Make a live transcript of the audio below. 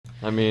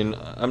I mean,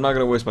 I'm not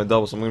gonna waste my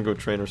double, so I'm gonna go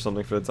train or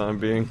something for the time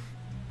being.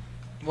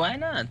 Why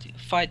not?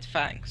 Fight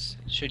Fangs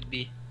should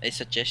be a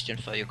suggestion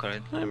for you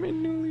currently. I'm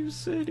in New Leaf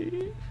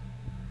City.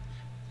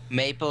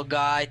 Maple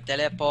guy,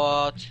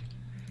 teleport.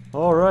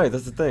 Alright,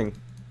 that's the thing.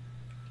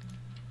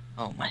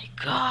 Oh my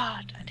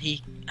god!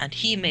 And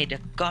he made a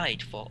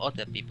guide for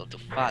other people to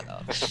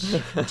follow.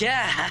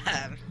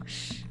 Damn!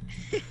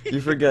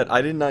 You forget,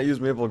 I did not use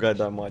Maple Guide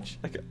that much.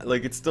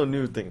 Like it's still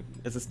new thing.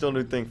 It's a still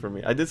new thing for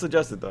me. I did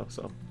suggest it though,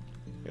 so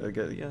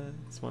yeah,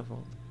 it's my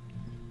fault.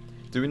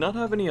 Do we not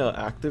have any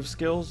active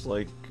skills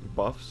like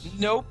buffs?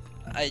 Nope.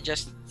 I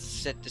just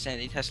said the same.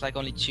 It has like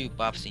only 2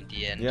 buffs in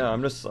the end. Yeah,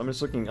 I'm just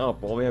looking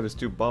up. All we have is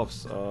 2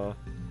 buffs. The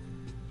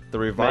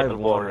revive Maple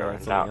one Warrior and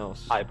and something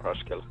else. High Pro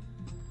skill.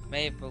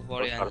 Maple Those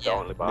Warrior. are the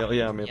only buffs.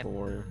 Yeah, Maple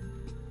Warrior.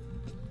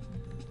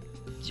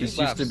 2 This buffs.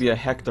 used to be a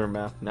Hector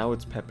map. Now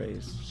it's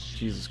Pepe's.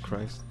 Jesus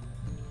Christ.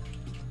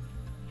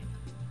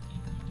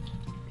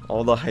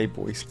 All the hype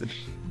wasted.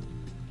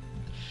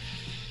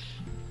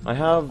 I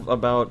have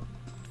about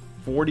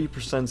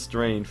 40%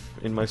 strength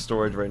in my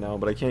storage right now,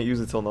 but I can't use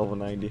it till level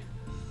 90.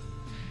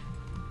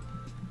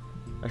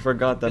 I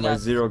forgot that my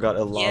zero got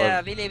a lot Yeah,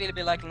 of... Willy will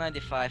be like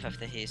 95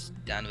 after he's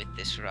done with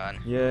this run.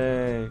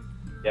 Yay.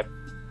 Yep.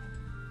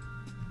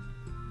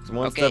 It's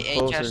one Okay, step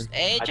closer.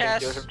 I think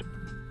HS.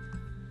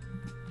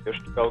 you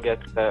should go get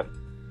the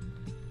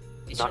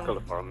It's knuckle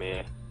on, for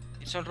me.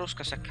 it's on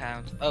Ruska's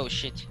account. Oh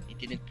shit, he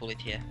didn't pull it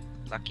here.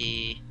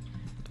 Lucky.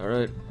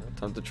 Alright,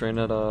 time to train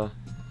at the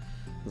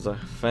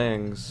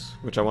Fangs,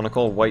 which I want to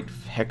call White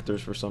Hectors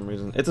for some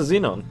reason. It's a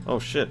Xenon! Oh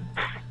shit.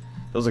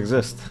 Those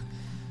exist.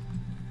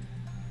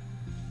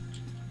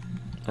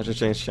 I should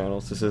change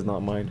channels, this is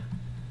not mine.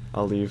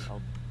 I'll leave.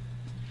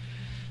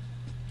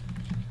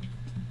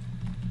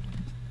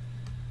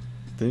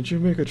 Didn't you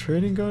make a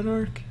trading gun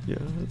arc?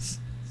 Yes.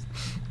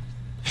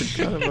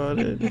 Forgot about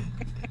it.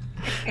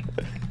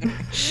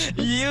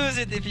 Use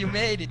it if you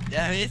made it,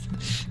 damn it.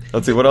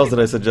 Let's see, what else did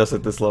I suggest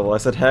at this level? I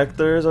said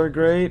Hectors are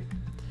great.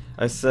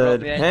 I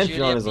said Romeo and Pantheon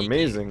Juliet is PG.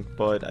 amazing,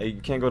 but I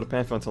can't go to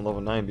Pantheon until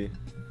level 90.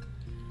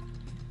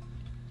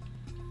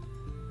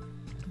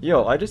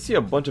 Yo, I just see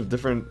a bunch of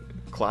different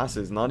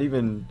classes, not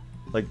even...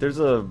 Like, there's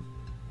a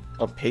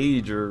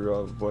page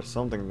or what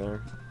something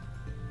there.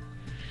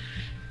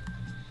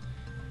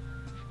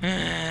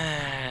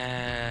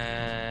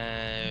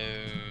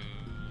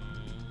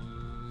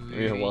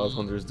 Yeah, Wild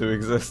Hunters do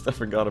exist. I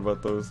forgot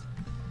about those.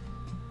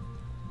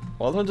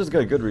 Wild Hunters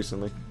got good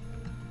recently.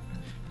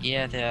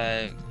 Yeah,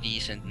 they're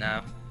decent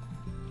now.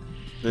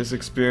 This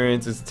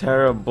experience is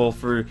terrible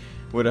for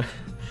what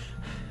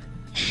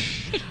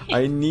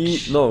I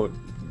need. No,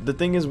 the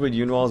thing is with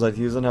Eunwol is that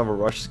he doesn't have a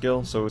rush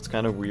skill, so it's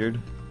kind of weird.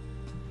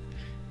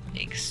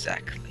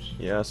 Exactly.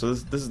 Yeah, so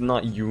this is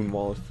not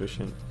Eunwol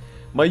efficient.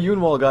 My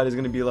Eunwol guide is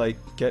gonna be like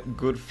get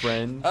good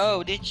friends.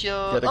 Oh, did you?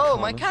 Get a Oh,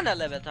 my comment. kinda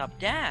leveled up.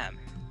 Damn.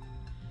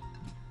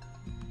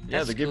 Yeah,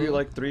 That's they give you cool.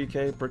 like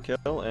 3k per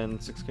kill and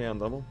 6k on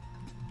double.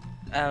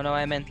 Oh no,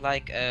 I meant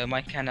like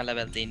my kinda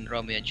leveled in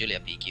Romeo and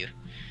Juliet PQ.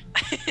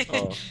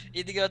 Oh.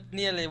 It got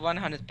nearly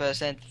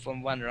 100%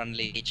 from one run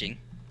leeching.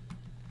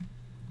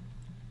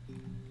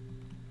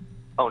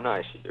 Oh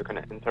nice, you can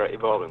enter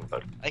evolving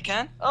mode. I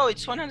can? Oh,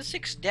 it's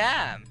 106.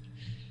 Damn.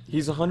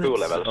 He's 100. 2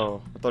 levels.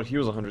 Oh, I thought he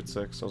was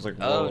 106. I was like,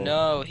 Oh whoa.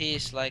 no,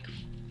 he's like.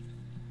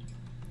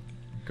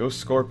 Go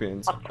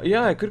Scorpions.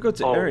 Yeah, I could go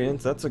to Oh.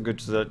 Arians. That's a good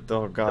set.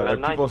 Oh god, Level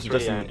people are 93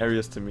 suggesting and-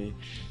 areas to me.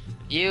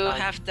 You Nice.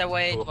 have to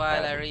wait Cool.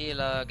 while I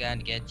relog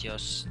and get your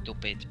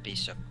stupid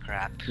piece of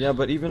crap. Yeah,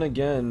 but even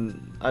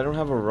again, I don't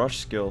have a rush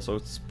skill, so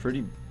it's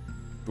pretty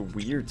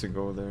weird to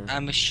go there.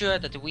 I'm sure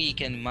that the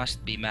weekend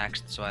must be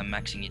maxed, so I'm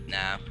maxing it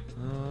now.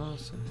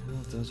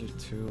 Sahel Desert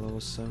 2, level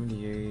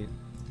 78.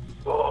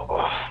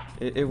 Oh.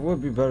 It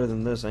would be better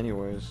than this,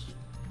 anyways.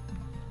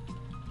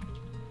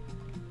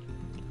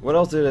 What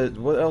else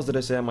did I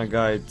say on my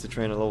guide to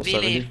train at level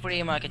Really 70?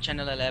 free market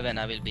channel 11,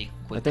 I will be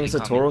quickly I think it's a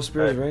coming. Toro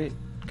Spears, right,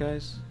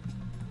 guys?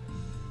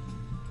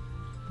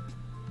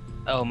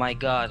 Oh my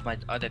god, my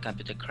other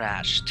computer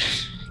crashed.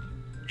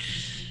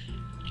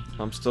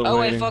 I'm still Oh,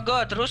 waiting. I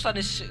forgot, Ruslan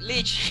is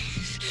leech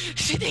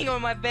sitting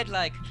on my bed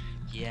like,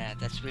 yeah,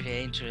 that's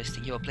really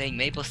interesting. You're playing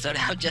MapleStory,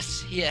 I'm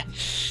just here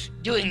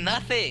doing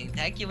nothing.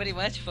 Thank you very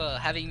much for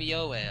having me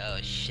over. Oh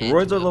shit.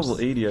 Roids are whoops. level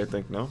 80, I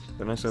think, no?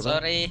 Didn't I say that?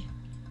 Sorry.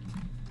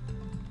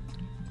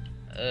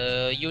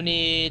 You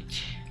need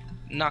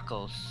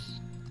knuckles.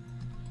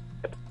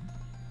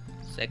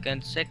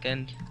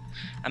 Second.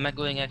 I'm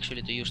going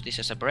actually to use this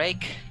as a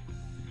break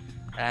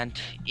and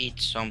eat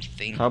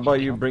something. How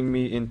about you bring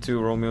me into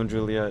Romeo and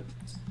Juliet?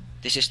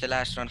 This is the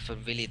last run for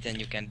Willy, then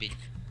you can be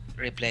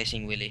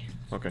replacing Willy.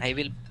 Okay. I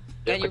will. You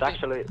Can you could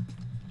actually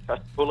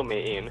just pull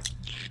me in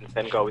and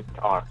then go with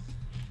R.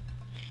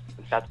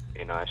 That would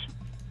be nice.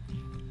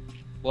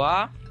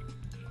 What?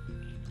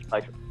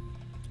 Like,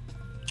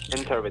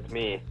 enter with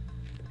me,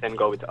 then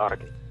go with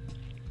Ark.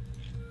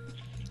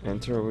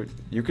 Enter.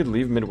 You could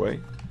leave midway.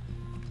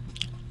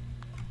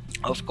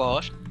 Of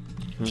course.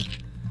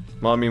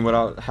 Well, I mean,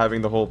 without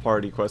having the whole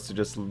party quest to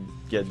just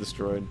get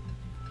destroyed.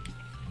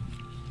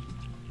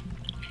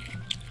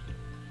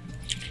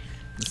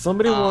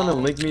 Somebody wanna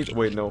link me?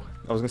 Wait, no.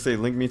 I was gonna say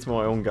link me to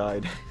my own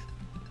guide.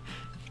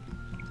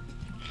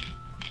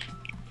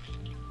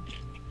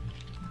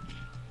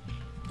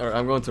 Alright,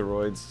 I'm going to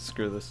Roids.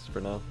 Screw this for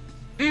now.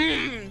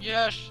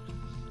 Yes!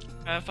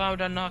 I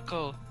found a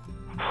knuckle.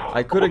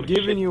 I could have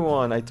given you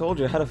one. I told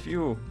you I had a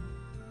few.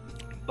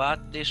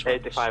 But this one.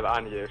 85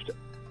 unused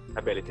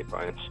ability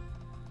points.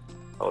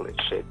 Holy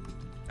shit.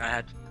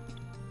 I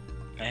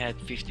had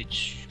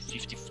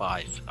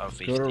 55 or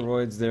 50. Go to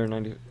Roids there,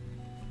 90.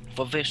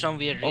 For some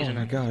weird Oh reason.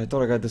 my god, I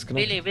thought I got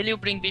disconnected. Billy, will you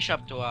bring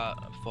Bishop to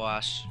for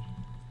us?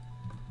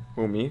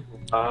 Who, me?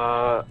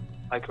 I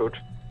could.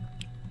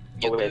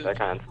 You Oh wait, could. I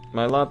can't.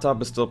 My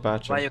laptop is still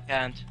patching. Why you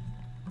can't?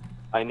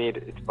 I need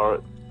it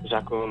for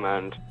Zakum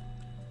and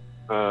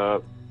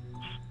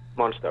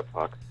Monster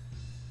Park.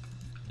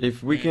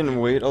 If we can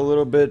wait a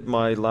little bit,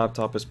 my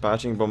laptop is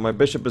patching, but my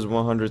bishop is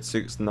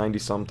 190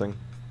 something.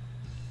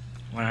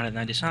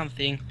 190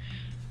 something.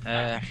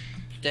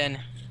 Then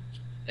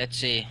let's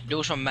see.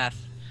 Do some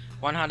math.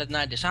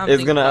 190 something.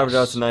 It's gonna average out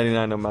plus- to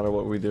 99 no matter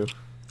what we do.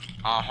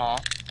 Uh-huh.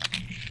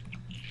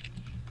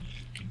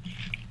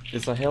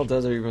 Is the Hail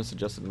Desert even a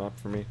suggested map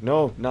for me?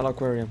 No, not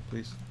Aquarium,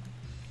 please.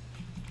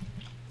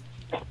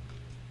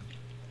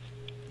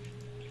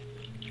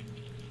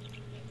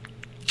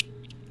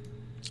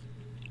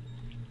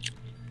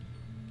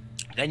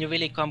 Can you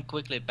really come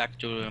quickly back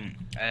to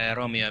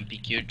Romeo and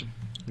PQ?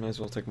 Might as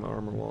well take my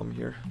armor while I'm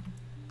here.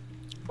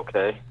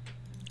 Okay.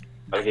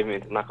 I'll give me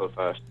the knuckle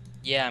first.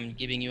 Yeah, I'm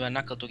giving you a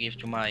knuckle to give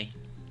to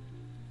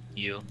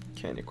you.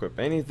 Can't equip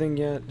anything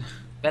yet.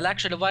 Well,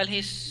 actually, while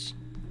his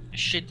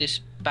shit is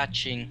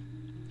patching,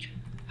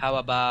 how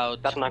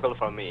about That knuckle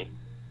for me.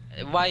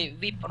 why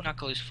VIP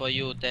knuckle is for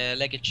you? The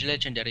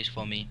legendary is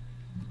for me.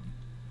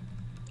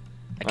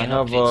 I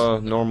cannot have a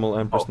fix- normal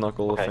Empress Oh,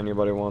 Knuckle okay. if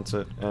anybody wants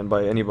it. And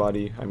by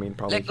anybody, I mean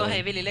probably Let go, Phil.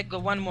 hey Willy, let go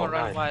one more Oh,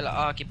 run nice. while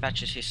Arky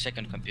patches his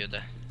second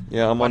computer.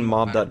 Yeah, I'm One on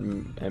more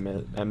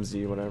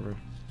mob.mz, whatever.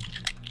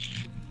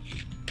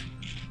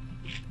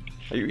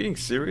 Are you eating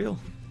cereal?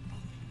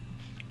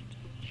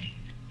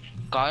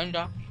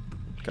 Kinda.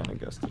 Kinda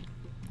guessed it.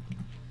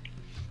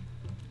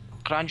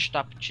 Crunched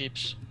up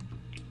chips.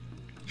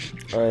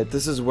 Alright,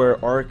 this is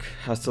where Ark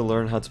has to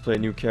learn how to play a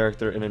new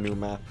character in a new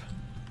map.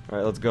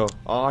 Alright, let's go.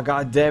 Oh,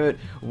 god damn it.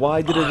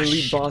 Why did an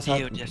elite shit, boss have...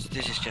 ew, this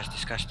is just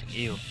disgusting.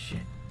 Ew. Shit.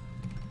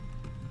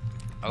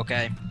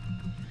 Okay.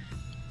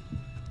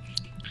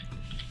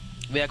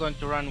 We are going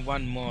to run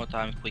one more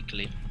time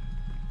quickly.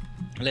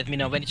 Let me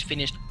know when it's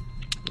finished.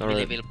 Willy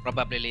Alright. will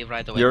probably leave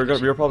right away. You're,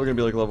 because you're probably gonna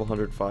be like level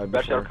 105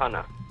 Where's your before.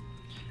 Kana?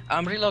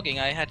 I'm relogging.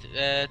 I had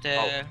the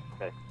Oh,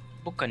 okay.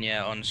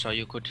 Buccaneer on, so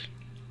you could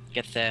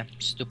get the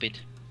stupid.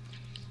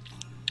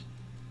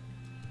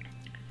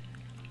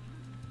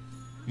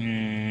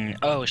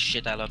 Oh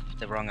shit! I logged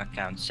the wrong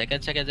account.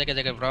 Second,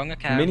 wrong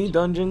account. Mini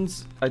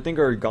dungeons, I think,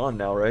 are gone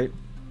now, right?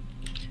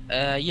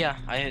 Yeah,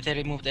 they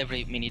removed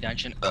every mini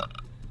dungeon.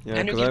 Yeah,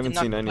 Can you because I give the haven't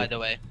seen knuckle, any. by the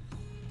way?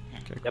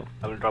 Okay, cool. Yep,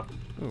 I will drop.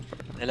 Ooh,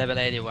 The level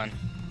 81.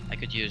 I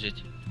could use it.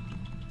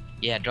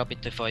 Yeah, drop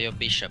it for your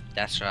bishop.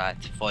 That's right,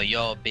 for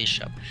your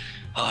bishop.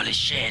 Holy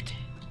shit!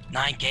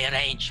 9k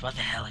range. What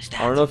the hell is that?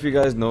 I don't know if you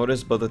guys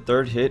noticed, but the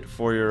third hit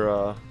for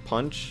your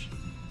punch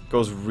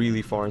goes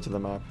really far into the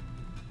map.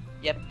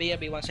 Yep,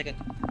 BRB 1 second.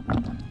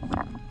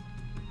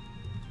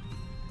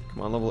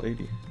 Come on, level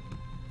 80.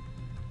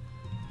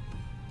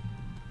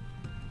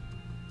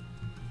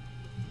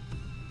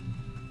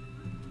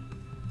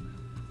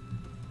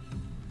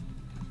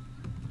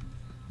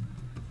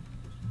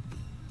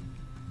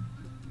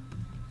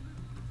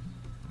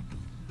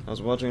 I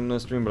was watching the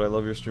stream, but I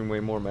love your stream way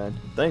more, man.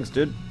 Thanks,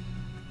 dude.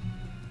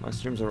 My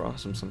streams are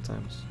awesome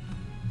sometimes.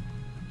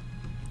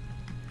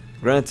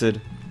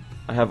 Granted,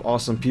 I have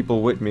awesome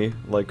people with me,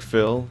 like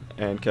Phil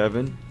and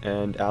Kevin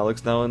and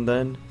Alex now and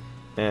then,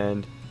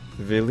 and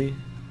Villy.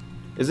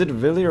 Is it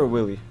Villy or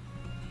Willy?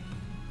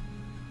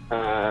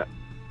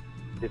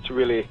 It's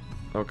really...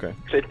 Okay.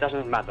 It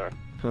doesn't matter.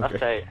 Okay. Just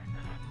say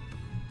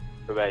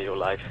the way you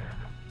like.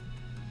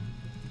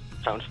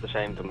 Sounds the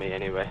same to me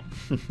anyway.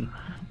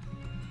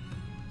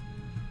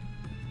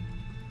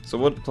 So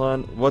what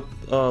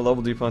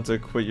level do you plan to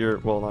quit your,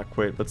 well, not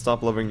quit, but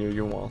stop loving your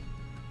Eunwol?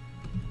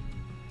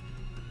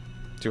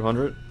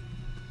 200?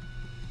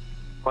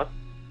 What?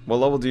 What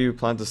level do you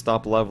plan to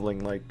stop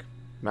leveling, like,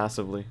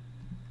 massively?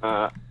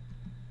 I'm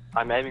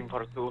aiming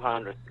for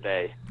 200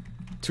 today.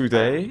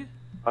 Today?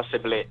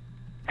 Possibly...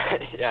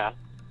 yeah,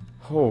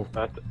 Oh,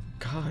 but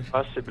God.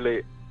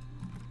 possibly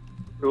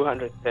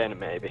 210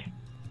 maybe.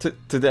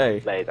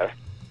 Today? Later.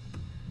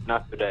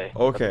 Not today.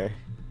 Okay.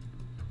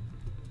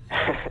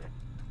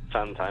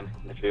 Sometime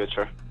in the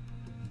future.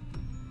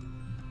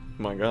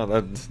 My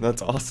god,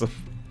 that's awesome.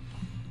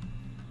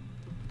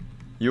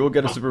 You will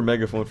get a super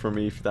megaphone from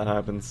me if that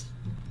happens.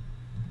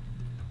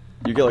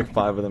 You get like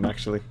 5 of them,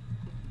 actually.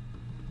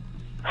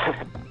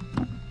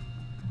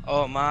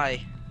 Oh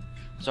my.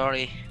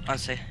 Sorry, one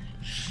sec.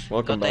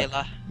 Welcome back.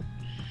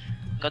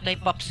 Got a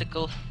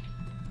popsicle.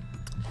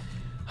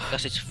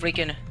 Because it's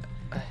freaking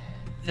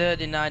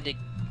 39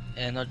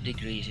 Not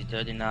degrees, it's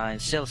 39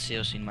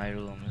 Celsius in my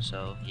room,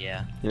 so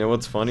yeah. You know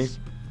what's funny?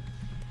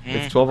 Mm,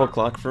 It's 12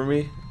 o'clock for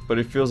me, but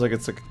it feels like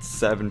it's like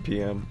 7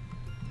 p.m.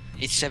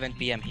 it's 7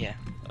 p.m. here.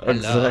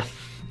 Hello.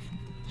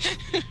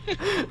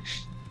 Exactly.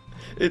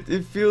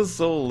 It feels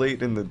so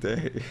late in the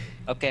day.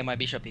 Okay, my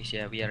bishop is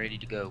here. We are ready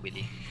to go,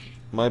 Willy.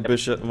 My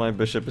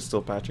bishop is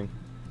still patching.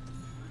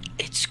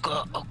 It's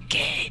go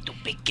okay to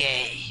be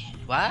gay.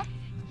 What?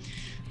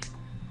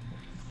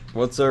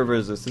 What server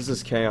is this? This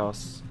is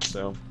chaos.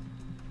 So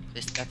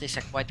That is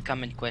a quite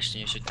common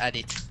question. You should add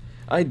it.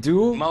 I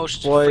do.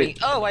 Most but free.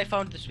 Oh, I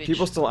found the switch.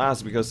 people still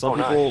ask because some Oh,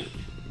 nice. people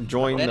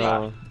join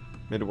Very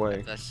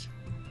midway. That's...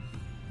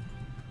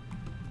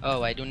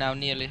 Oh, I do now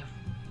nearly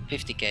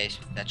 50k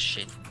with that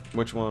shit.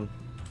 Which one?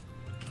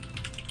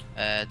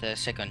 The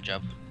second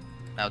job.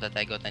 Now that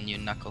I got a new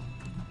knuckle.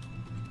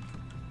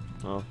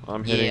 Oh,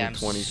 I'm hitting Yeah,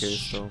 20k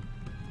still.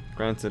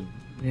 Granted,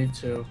 Me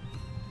too.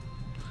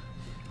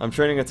 I'm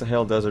training at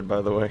Sahel Desert,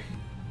 by the way,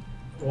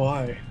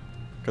 Why?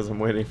 because I'm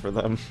waiting for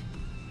them.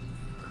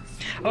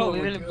 Oh, Oh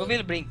we my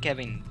will bring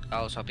Kevin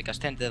also because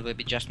then there will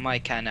be just my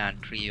canna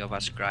and 3 of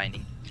us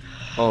grinding.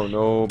 Oh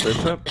no,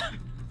 bishop.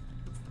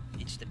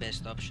 It's the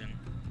best option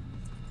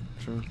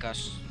Sure.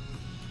 because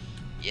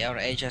yeah, our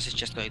Aegis is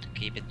just going to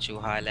keep it too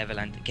high level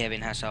and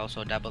Kevin has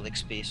also double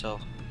XP, so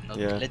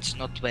Yeah. let's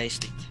not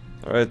waste it.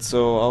 All right,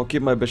 so I'll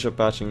keep my bishop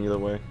patching either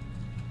way.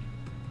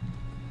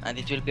 And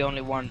it will be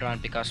only one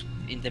round because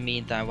in the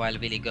meantime, while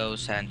Willy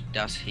goes and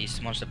does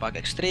his Monster Bug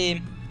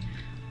Extreme,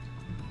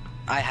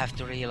 I have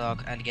to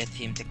relog and get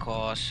him the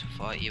cause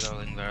for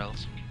Evolving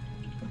Worlds.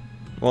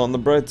 Well, on the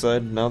bright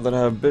side, now that I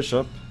have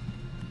bishop,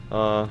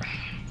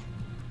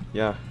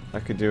 yeah, I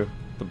could do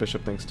the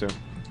bishop things too.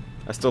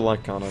 I still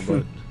like Kana,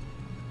 but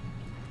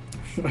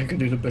I can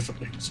do the bishop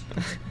things.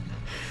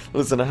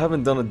 listen, I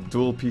haven't done a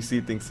dual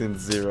PC thing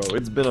since 0.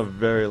 It's been a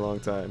very long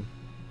time.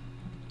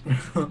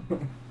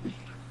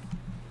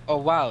 Oh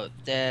wow,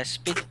 the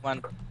spit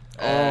one.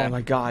 Oh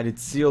my god, it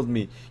sealed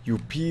me. You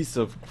piece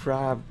of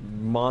crap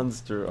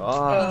monster.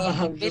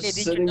 Ah. I'm Billy, just did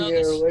you sitting know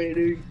here this?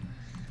 waiting.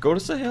 Go to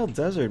Sahel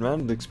Desert,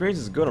 man. The experience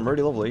is good. I'm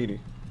already level 80.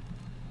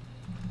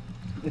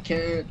 I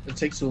can't. It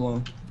takes too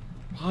long.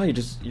 Why?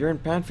 You're in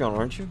Pantheon,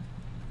 aren't you?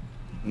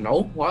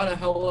 No? Why the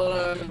hell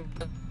would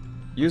I?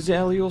 Use the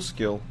Aliel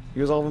skill.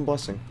 Use Elven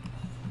Blessing.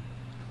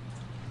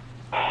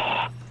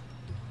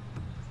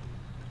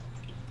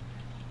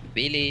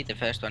 Willy, the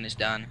first one is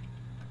done.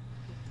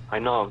 I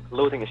know,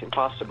 looting is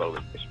impossible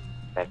with this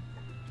pet.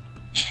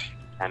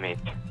 Damn it.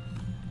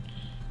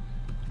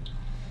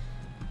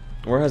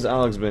 Where has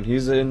Alex been?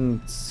 He's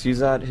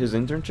at his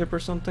internship or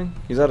something?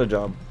 He's at a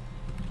job.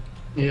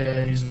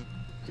 Yeah, he's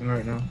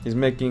right now. He's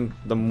making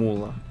the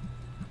moolah.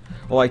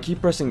 Oh, I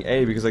keep pressing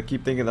A because I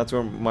keep thinking that's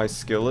where my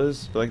skill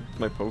is. But like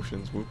my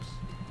potions, whoops.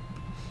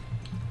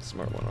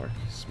 Smart one, Ark.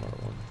 Smart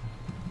one.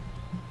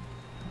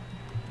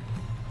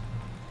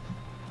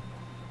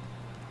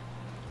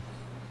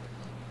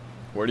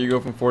 Where do you go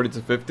from 40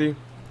 to 50?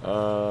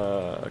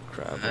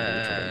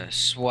 Crap.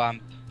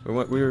 Swamp. We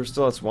were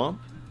still at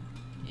Swamp?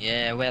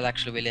 Yeah, well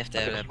actually we left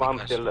I there think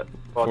Swamp because till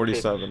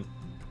 47.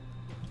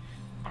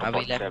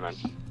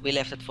 we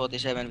left at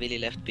 47, Willy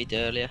left a bit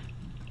earlier.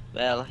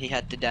 Well, he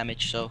had the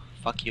damage, so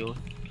fuck you.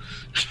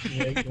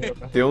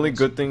 The only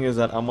good thing is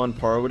that I'm on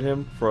par with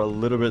him for a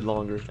little bit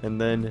longer,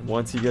 and then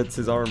once he gets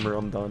his armor,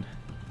 I'm done.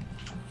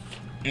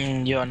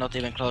 You are not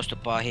even close to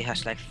par, he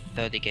has like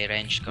 30k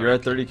range. You're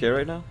at 30k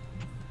right now?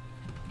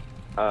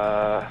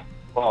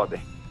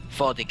 40.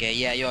 40k,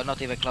 yeah, you are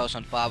not even close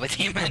on par with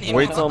him anymore.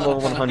 Wait till I'm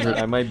level 100.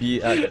 I might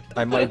be at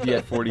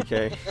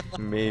 40k,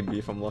 maybe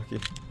if I'm lucky.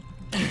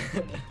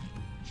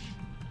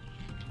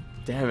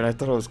 Damn it! I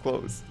thought I was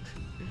close.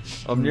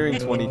 I'm nearing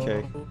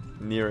 20k.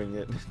 Nearing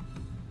it.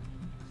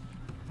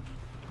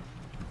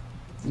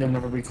 You'll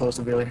never be close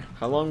to Billy.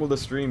 How long will the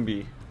stream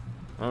be?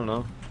 I don't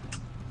know.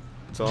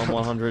 Till I'm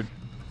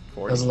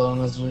 140. As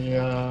long as we,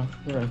 yeah.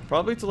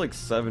 Probably till like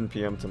 7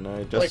 p.m.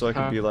 tonight, just so I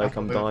can be like,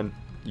 I'm done.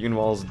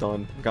 Eunwol's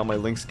done. Got my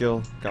link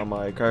skill. Got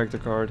my character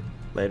card.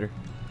 Later.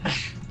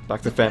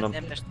 Back to Phantom.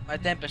 My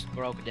Tempest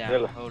broke down.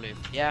 Really? Holy.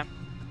 Yeah.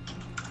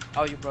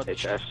 Oh, you brought the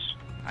HS.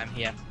 I'm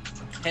here.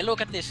 Hey,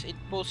 look at this. It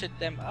pulls it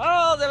them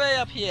all the way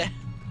up here.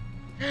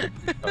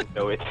 Don't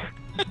do it.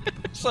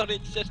 Sorry,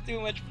 it's just too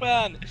much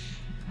fun.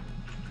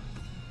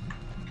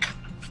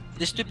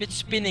 The stupid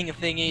spinning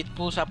thing, it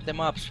pulls up the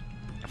maps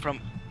from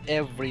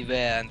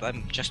everywhere, and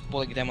I'm just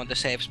pulling them on the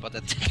safe spot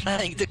and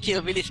trying to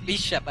kill Willy's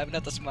bishop. I'm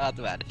not a smart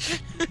one.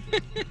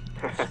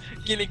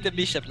 Killing the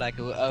bishop like,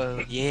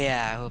 oh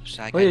yeah, oops,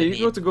 I Oh got yeah, a you lead.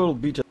 go to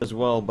Gold Beach as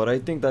well, but I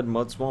think that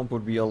Mud Swamp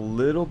would be a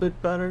little bit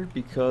better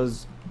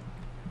because,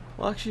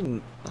 well,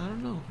 actually, I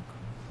don't know.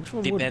 Which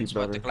one Depends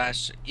would what be the better?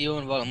 class.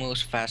 Eunwol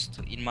moves fast,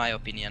 in my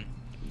opinion.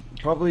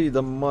 Probably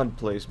the mud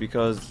place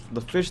because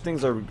the fish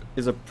things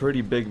is a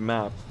pretty big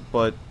map,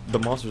 but the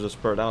monsters are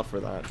spread out for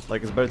that.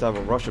 Like it's better to have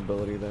a rush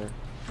ability there.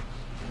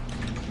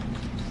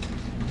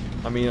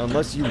 I mean,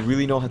 unless you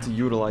really know how to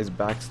utilize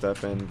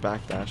backstep and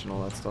backdash and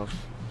all that stuff.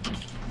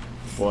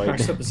 Boy.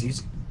 Backstep is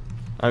easy.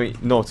 I mean,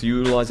 no, to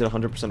utilize it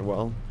 100%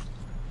 well.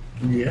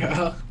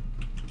 Yeah.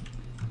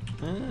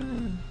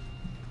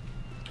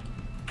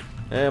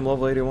 Hey, I'm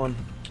level 81.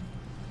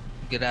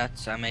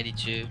 Congrats, I'm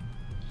 82.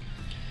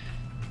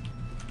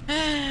 The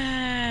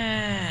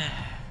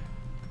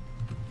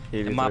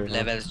 83, map huh?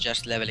 level is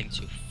just leveling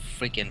too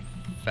freaking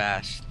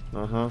fast.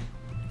 Uh-huh.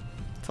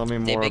 Tell me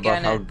They more about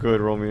began how at-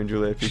 good Romeo and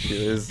Juliet PP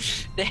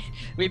is.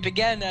 We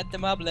began at the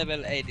map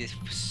level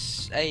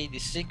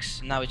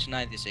 86, now it's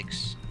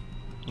 96.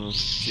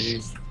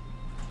 Jeez.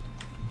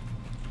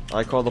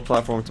 I call the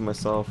platform to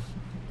myself.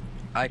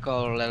 I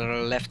call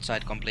left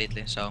side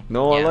completely, so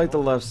No, I yeah, like the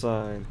left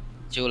side.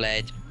 too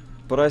late.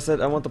 But I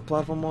said I want the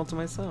platform all to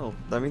myself.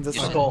 That means it's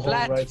You I not- not. call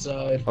Plat- whole right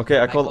side. Okay,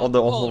 I I called called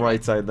the all whole right.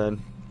 right side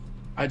then.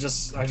 I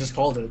just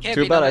called it.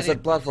 Kevin Too bad I already-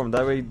 said platform.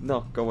 That way,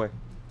 no, go away.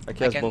 I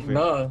cast can- both of you.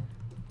 No.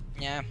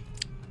 Yeah.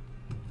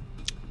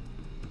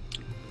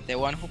 The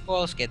one who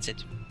calls gets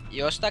it.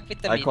 You're stuck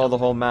with the I middle. call the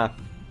whole map.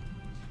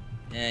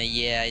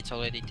 Yeah, it's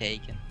already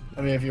taken.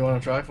 I mean, if you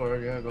want to try for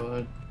it, yeah, go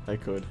ahead. I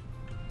could.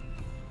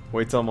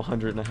 Wait till I'm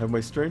 100 and I have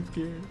my strength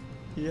gear.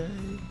 Yay.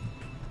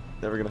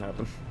 Never gonna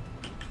happen.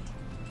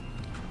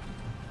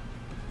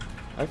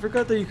 I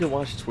forgot that you can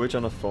watch Twitch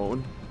on a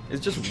phone.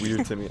 It's just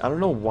weird to me. I don't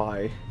know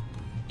why.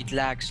 It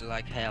lags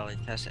like hell. It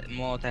has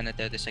more than a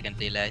 30-second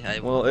delay.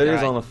 Well, it is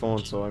tried. on a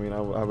phone, so I mean, I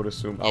would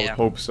assume, I would Yeah.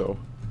 hope so.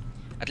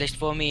 At least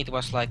for me, it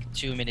was like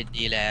 2-minute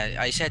delay.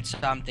 I said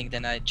something,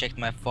 then I checked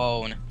my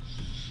phone.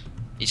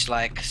 It's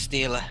like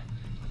still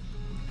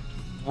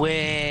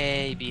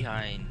way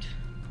behind.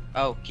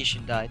 Oh,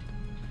 Kishin died.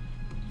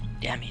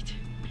 Damn it.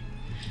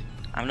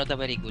 I'm not a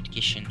very good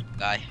Kishin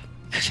guy.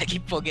 Because I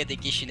keep forgetting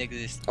Kishin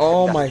exists.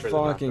 Oh That's my really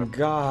fucking bad.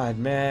 god,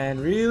 man,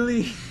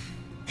 really?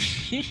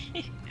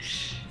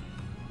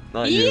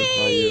 Not you,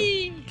 not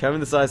you. Kevin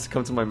decides to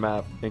come to my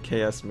map and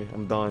KS me.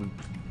 I'm done.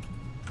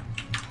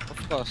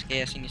 Of course,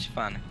 chaosing is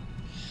fun.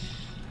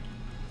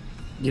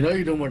 You know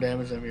you do more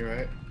damage than me,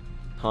 right?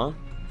 Huh?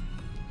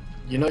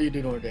 You know you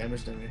do more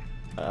damage than me.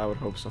 I would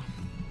hope so.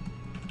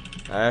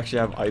 I actually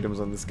have items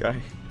on this guy.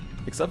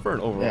 Except for an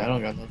overall. Yeah, I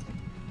don't got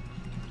nothing.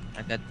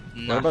 I got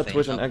nothing. What about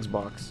Twitch on Oh,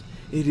 Xbox?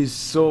 It is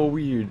so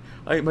weird.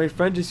 My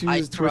friend just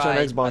uses Twitch on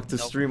tried, Xbox but to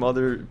nope. stream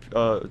other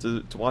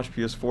to watch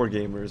PS4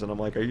 gamers, and I'm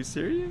like, are you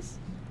serious?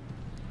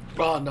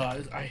 Oh no,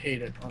 I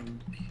hate it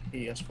on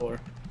PS4.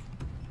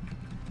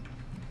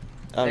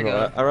 I don't There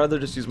know. you go. I'd rather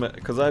just use my,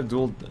 cause I have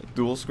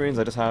dual screens.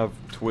 I just have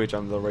Twitch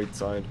on the right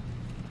side.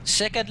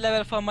 Second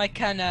level for my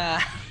Kana.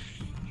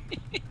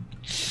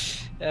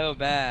 Oh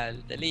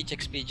man, the Leech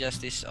XP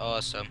just is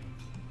awesome.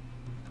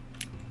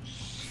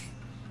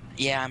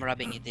 Yeah, I'm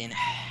rubbing it in.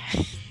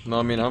 No,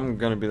 I mean I'm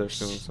gonna be there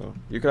soon, so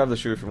you could have the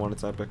shoe if you want.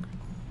 It's epic.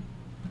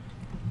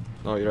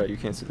 Oh, you're right. You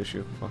can't see the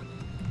shoe. Fuck.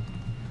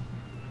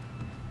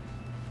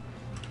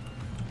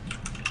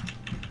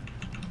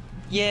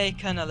 Yay,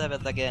 Kana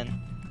leveled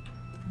again.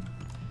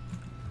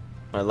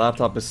 My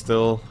laptop is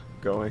still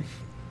going.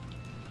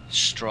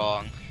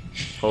 Strong.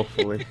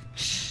 Hopefully.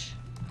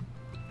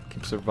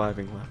 Keep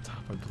surviving, laptop.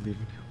 I believe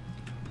in you.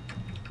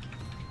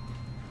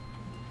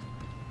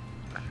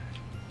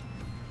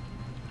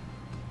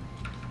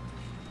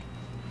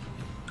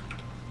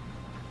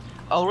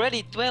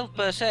 Already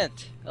 12%.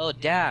 Oh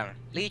damn,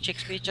 Leech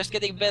XP just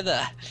getting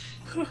better.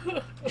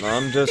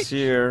 I'm just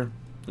here.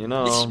 You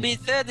know. It's been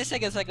 30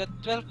 seconds, I got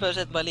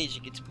 12% by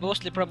Leech. It's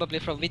mostly probably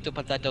from Vitu,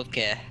 but I don't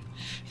care.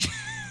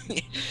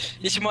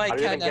 It's my Are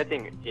you even Kana.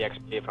 getting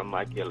EXP from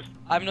my kills?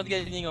 I'm not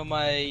getting on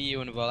my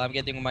Eunwol, I'm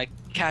getting on my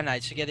Kana.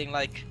 It's getting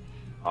like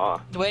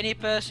Oh,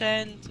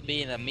 20%,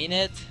 be in a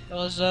minute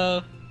or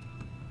so.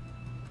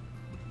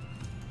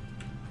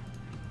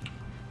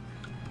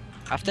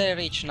 After I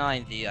reach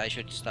 90, I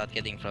should start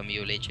getting from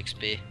you Leech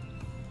XP.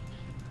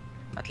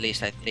 At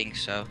least I think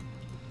so.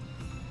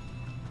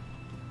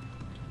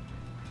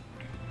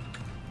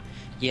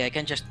 Yeah, I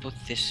can just put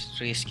these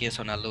 3 skills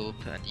on a loop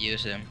and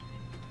use them.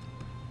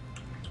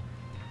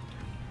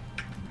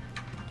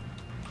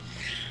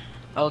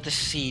 All the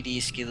CD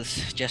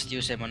skills, just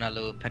use them on a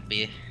loop and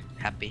be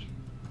happy.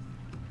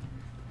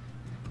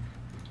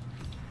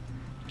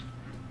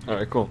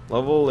 Alright, cool.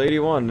 Level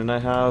 81, and I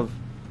have.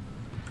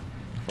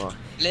 Fuck.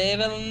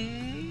 Level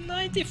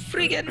 90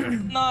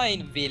 friggin'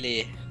 9,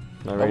 Billy.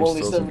 My I'm range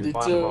only still 70.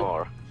 one Two.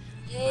 more.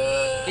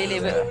 Billy,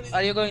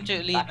 are you going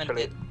to leave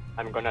Actually, and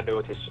I'm gonna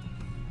do this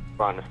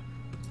run.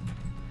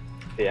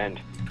 The end.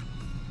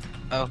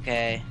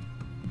 Okay.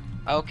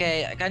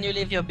 Okay, can you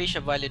leave your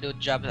bishop while you do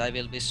jobs? I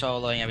will be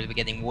soloing, I will be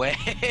getting way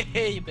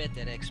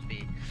better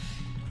XP.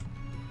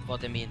 For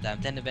the meantime,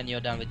 then when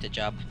you're done with the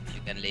job,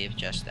 you can leave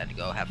just and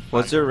go have fun.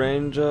 What's your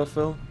range,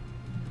 Phil?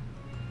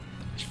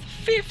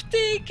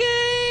 50k?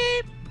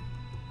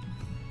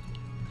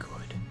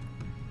 Good.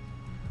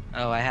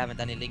 Oh, I haven't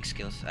any link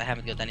skills. I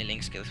haven't got any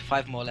link skills.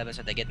 5 more levels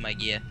and I get my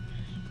gear.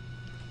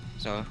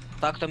 So,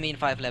 talk to me in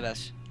 5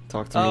 levels.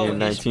 Talk to Oh, me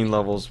in he's- 19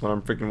 levels when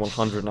I'm freaking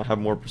 100 and I have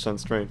more %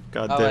 strength.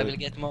 God Oh, I damn will it.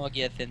 get more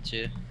gear then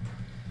too.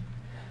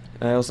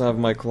 I also have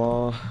my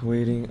claw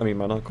waiting. I mean,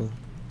 my knuckle.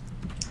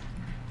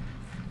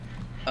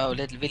 Oh,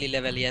 little Willy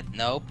level yet?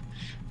 Nope.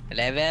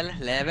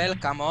 Level,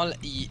 come on.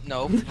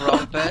 No,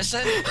 wrong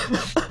person.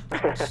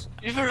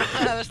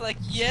 I was like,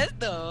 yes,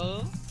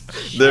 no.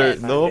 There,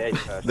 Shit. nope.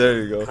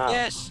 There you go. Ah.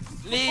 Yes,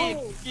 leave.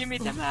 Give me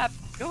the map.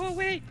 Go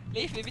away.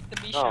 Leave me with the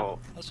bishop. No.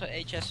 Also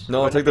HS. No,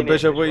 Gonna take the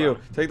finish bishop this with you.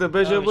 one. Take the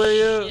bishop Oh, with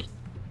you. shit.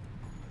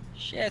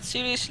 Shit,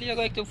 seriously, you're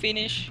going to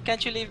finish?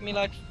 Can't you leave me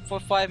like for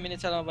 5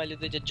 minutes alone while you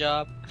do the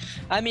job?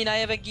 I mean,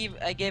 I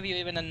gave you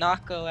even a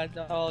knuckle and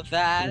all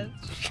that.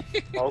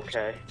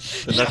 Okay.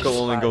 The knuckle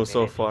only 5 goes so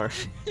minutes. far.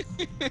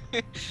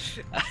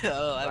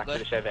 Oh, I'm Actually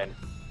going. 7.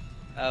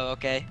 Oh,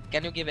 okay.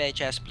 Can you give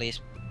HS, please?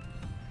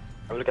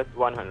 I will get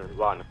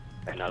 101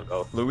 and I'll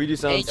go. Luigi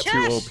sounds too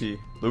HS? OP.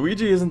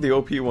 Luigi isn't the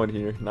OP one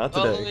here. Not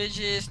Oh, today.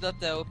 Luigi is not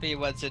the OP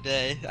one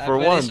today. For I'm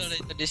very once. sorry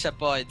to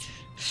disappoint.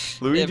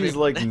 Luigi's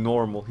like everyone.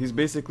 normal. He's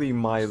basically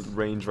my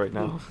range right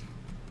now.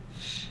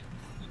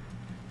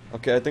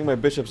 Okay, I think my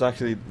bishop's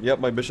actually. Yep,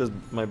 my bishop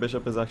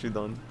is actually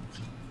done.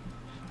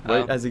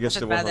 Right Oh, as he gets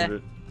to doesn't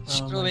matter. 100.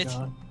 Screw my it.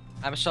 God.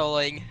 I'm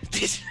soloing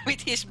this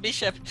with his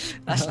bishop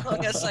as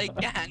long as I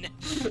can.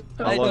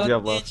 How I long do you don't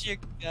have need left? you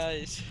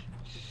guys.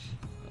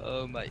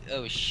 Oh my,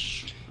 oh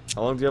shh.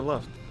 How long do you have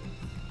left?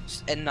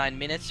 In 9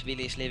 minutes,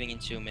 Willy is leaving in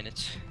 2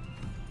 minutes.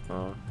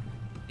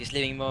 He's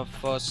leaving more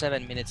for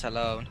 7 minutes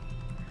alone.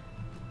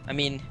 I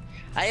mean,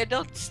 I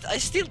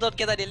still don't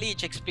get any leech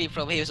XP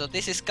from him, so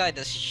this is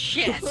kinda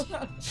shit.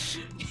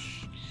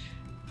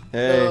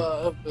 Hey,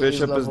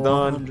 bishop is level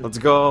done. 100. Let's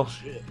go.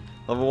 Shit.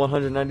 Level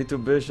 192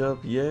 bishop.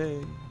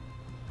 Yay.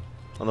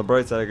 On the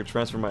bright side, I could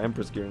transfer my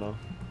Empress gear now.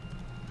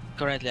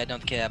 Currently, I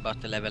don't care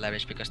about the level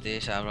average because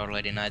these are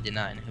already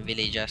 99.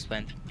 Willy just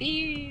went.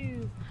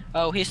 Pew!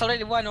 Oh, he's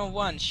already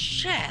 1-on-1.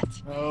 Shit!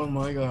 Oh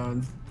my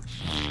god.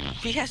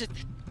 He hasn't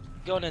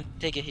gone and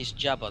taken his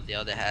job on the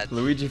other hand.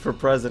 Luigi for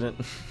president.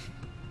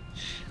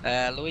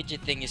 Luigi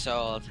thing is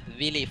old.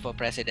 Willy for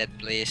president,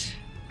 please.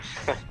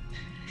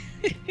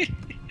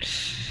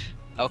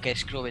 Okay,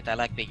 screw it. I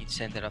like being the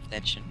center of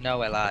attention.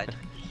 No, I lied.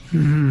 Why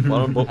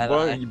don't I why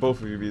like- don't you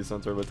both of you be the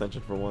center of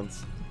attention for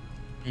once?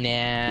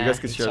 Nah. You guys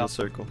can it's share the all-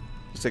 circle.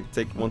 Just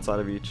take one side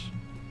of each.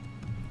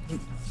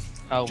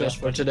 Oh,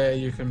 Just well. for today,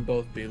 you can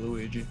both be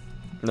Luigi.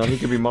 No, he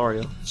could be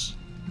Mario.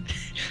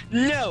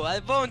 No, I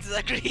won't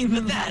agree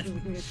with that.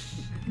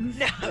 You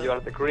No, are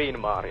the green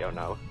Mario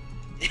now.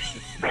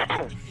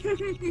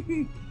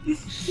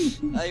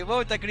 I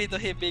won't agree to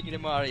him being the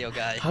Mario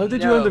guy. How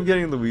did No. you end up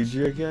getting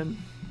Luigi again?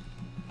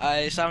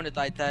 I sounded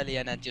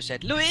Italian and you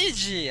said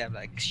Luigi. I'm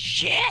like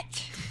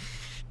shit.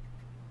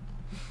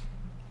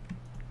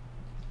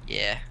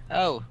 Yeah.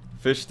 Oh.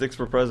 Fish sticks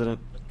for president.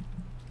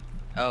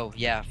 Oh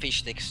yeah. Fish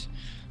sticks.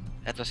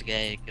 That was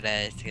great.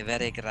 Very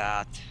great.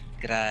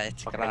 Great.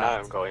 Okay, Great. now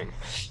I'm going.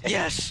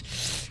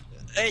 Yes.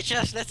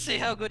 HS. Let's see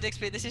how good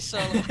XP this is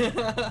solo.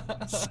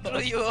 Screw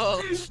you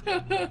all.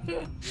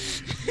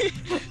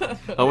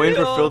 I'm waiting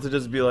for No. Phil to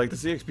just be like, the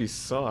CXP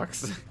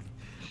sucks.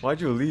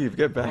 Why'd you leave?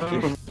 Get back here.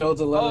 Build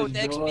a Oh, level the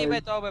XP joy.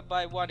 went over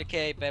by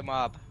 1k per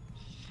mob.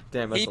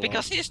 Damn, that's a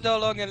Because lot. he's no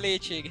longer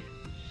leeching.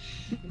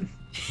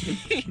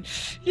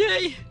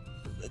 Yay!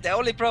 The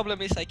only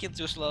problem is I killed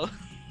too slow.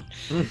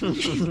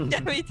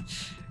 Damn it!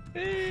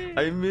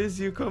 I miss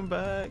you, come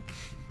back.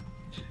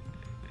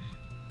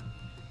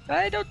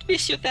 I don't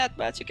miss you that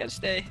much, you can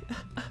stay.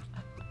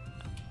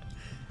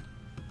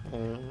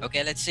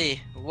 Okay, let's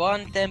see.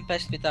 One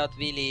Tempest without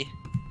Willy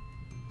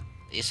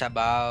is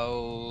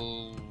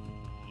about,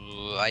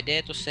 I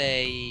dare to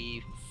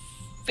say,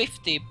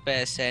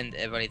 50%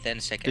 every 10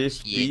 seconds.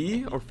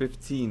 50 or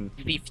 15?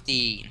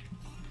 15.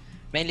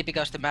 Mainly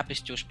because the map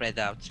is too spread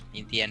out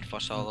in the end for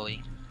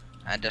soloing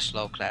and the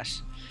slow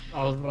class.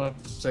 I was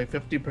about to say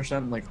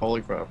 50% like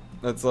holy crap.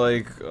 That's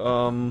like,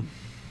 That's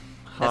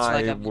hi,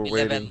 like a we're level,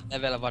 waiting.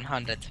 level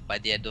 100 by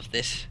the end of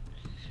this.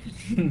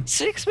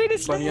 6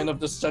 minutes By the end left. of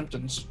this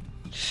sentence.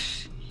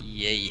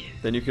 Yay.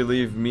 Then you could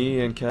leave me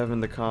and Kevin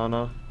the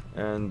Kana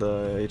and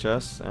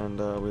HS, and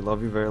we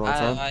love you very long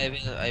time. I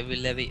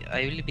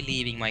will be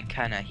leaving my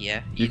Kana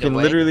here. You either can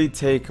way. literally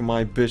take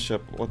my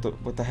bishop. What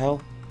the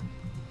hell?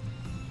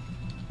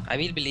 I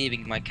will be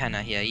leaving my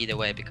Kana here either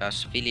way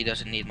because Willy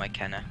doesn't need my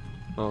Kana.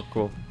 Oh,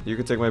 cool. You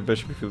can take my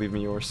bishop if you leave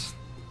me yours.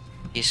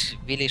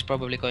 Willy is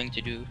probably going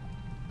to do.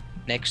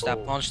 Next up,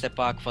 Oh. Monster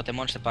Park. For the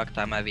Monster Park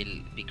time, I will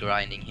be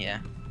grinding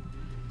here.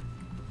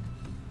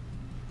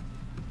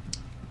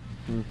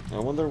 I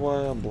wonder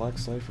why Black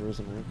Cipher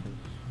isn't working.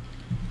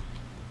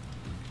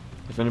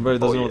 If anybody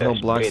doesn't know what the hell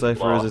yes, Black great Cipher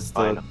law, is, it's the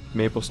fine.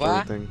 MapleStory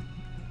What? thing.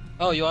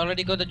 Oh, you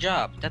already got the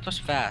job. That was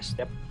fast.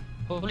 Yep.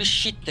 Holy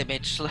shit, they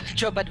made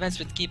job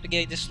advancement keep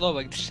getting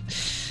slower.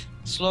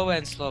 Slower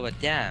and slower,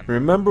 damn.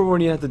 Remember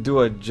when you had to do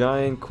a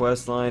giant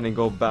quest line and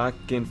go back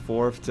and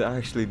forth to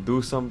actually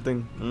do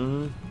something?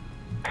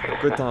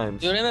 Good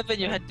times. Do you remember when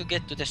you had to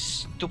get to the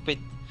stupid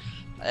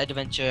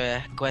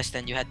adventure quest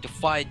and you had to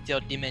fight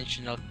your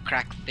dimensional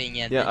crack thing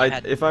and Yeah, then you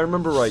had if I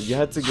remember right, you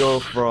had to go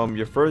from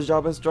your first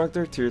job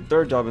instructor to your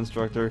third job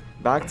instructor,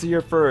 back to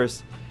your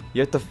first.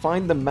 You had to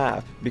find the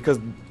map because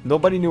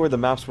nobody knew where the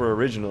maps were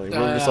originally. We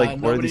were just like,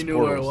 where are nobody these knew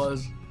where it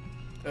portals?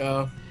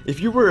 was. If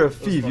you were a was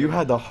thief, funny. you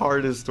had the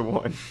hardest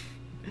one.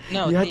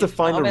 No, You had to thief.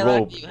 find a well,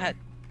 rope. You had,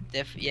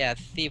 yeah,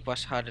 thief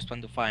was hardest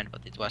one to find,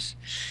 but it was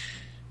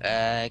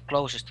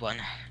closest one,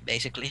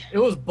 basically. It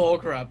was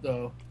bullcrap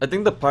though. I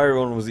think the pirate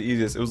one was the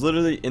easiest. It was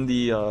literally in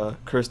the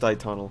Cursed Eye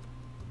tunnel.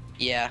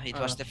 Yeah, it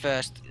was the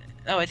first.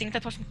 Oh, I think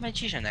that was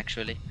magician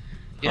actually.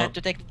 You Huh. had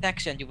to take the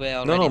taxi and you were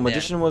already No, there.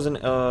 magician was in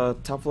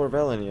top floor of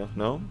Elenia.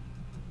 No,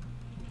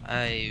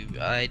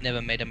 I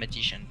never made a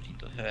magician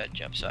into her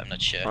job, so I'm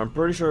not sure. I'm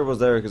pretty sure it was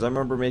there because I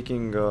remember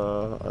making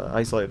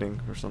ice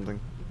lightning or something.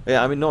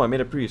 Yeah, I mean no, I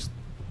made a priest.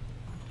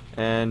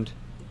 And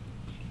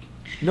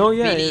no,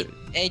 yeah,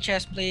 Really?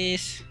 HS,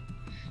 please.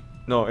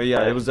 no,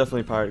 yeah, it was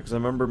definitely pirate because I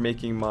remember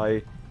making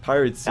my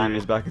pirate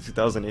series back in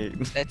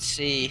 2008. Let's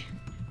see.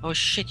 Oh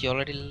shit, you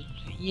already.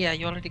 Yeah,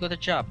 you already got a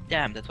job.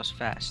 Damn, that was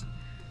fast.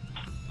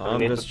 I'm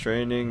need just to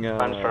training.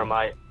 Transfer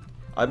my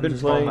I've been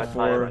just playing my for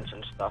tyrants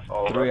and stuff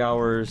over. 3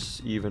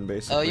 hours even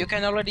basically. Oh, you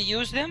can already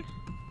use them?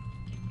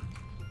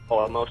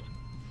 Almost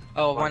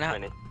Oh,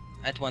 120.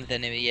 at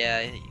 120,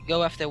 yeah.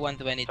 Go after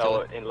 122.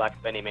 So in like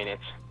 20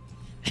 minutes.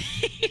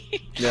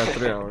 Yeah,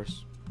 3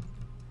 hours.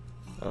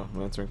 Oh,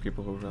 I'm answering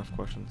people who have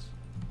questions.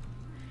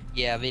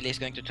 Yeah, Willy's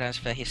going to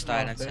transfer his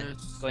tyrants and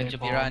there's going to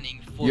be Napalm.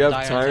 running full You have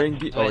tyrants tiring?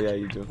 and Oh yeah,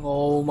 you do.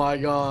 Oh my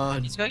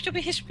god. It's going to be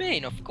his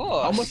main, of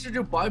course. How much did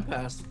you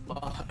bypass?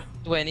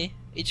 20.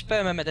 It's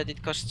per member that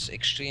it costs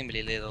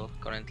extremely little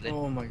currently.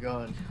 Oh my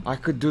god. I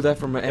could do that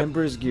from my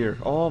Ember's gear.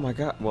 Oh my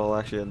god. Well,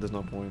 actually, there's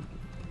no point.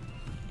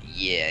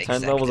 Yeah, 10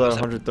 exactly. levels at Those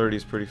are- 130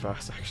 is pretty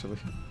fast, actually.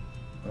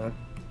 Huh?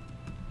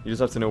 You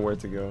just have to know where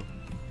to go.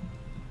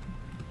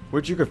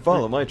 Which you could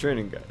follow my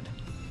training guide.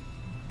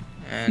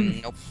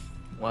 And nope.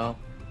 Wow.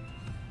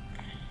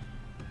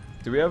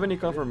 Do we have any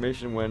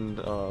confirmation when,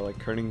 like,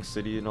 Kerning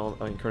City and all,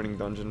 I mean, Kerning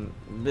Dungeon,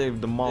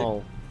 the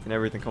mall and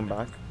everything come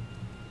back?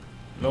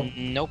 Nope.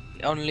 Nope.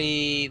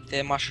 Only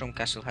the Mushroom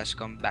Castle has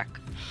come back.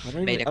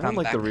 Made a I don't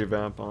like the comeback.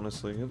 revamp,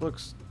 honestly. It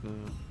looks...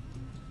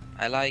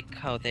 I like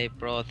how they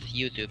brought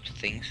YouTube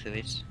things to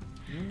it.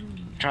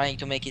 Trying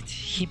to make it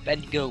hip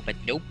and go, but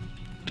nope.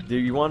 Do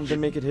you want to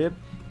make it hip?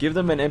 Give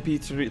them an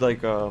MP3,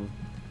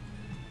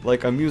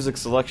 like a music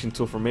selection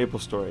tool for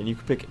MapleStory, and you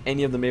could pick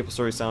any of the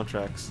MapleStory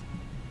soundtracks.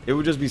 It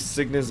would just be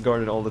Cygnus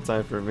Garden all the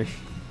time for me.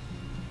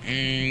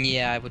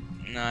 Yeah, I would.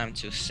 No, I'm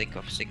too sick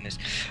of sickness.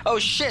 Oh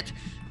shit!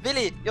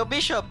 Willy, your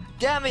bishop!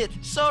 Damn it!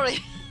 Sorry!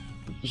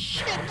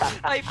 Shit!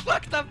 I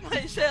fucked up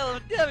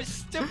myself! Damn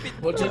stupid!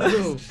 What'd you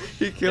do?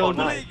 He killed Oh,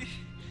 me. nice.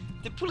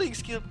 The pulling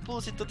skill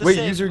pulls it to the Wait,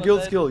 same use your but guild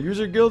then skill. Use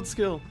your guild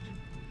skill.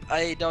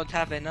 I don't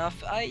have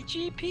enough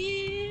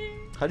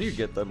IGP. How do you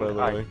get that, by the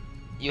I- way?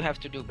 You have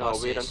to do No,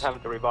 bosses. we don't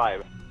have to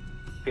revive.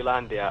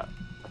 Finlandia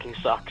fucking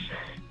sucks.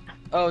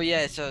 Oh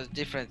yeah, it's a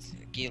different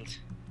guild.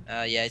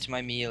 Yeah, it's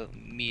my meal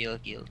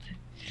guild.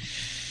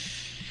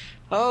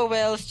 Oh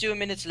well, it's 2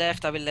 minutes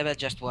left. I will level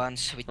just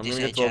once with I'm this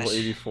gonna get to level HS.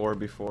 84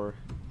 before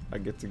I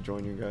get to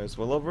join you guys.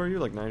 What level are you?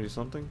 Like 90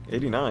 something?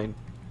 89?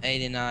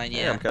 89, Hey,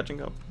 yeah. I'm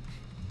catching up.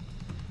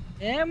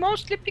 Yeah,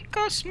 mostly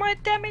because my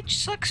damage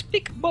sucks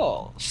big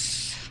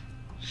balls.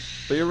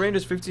 But your range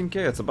is 15k.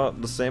 It's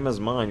about the same as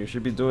mine. You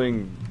should be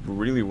doing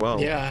really well.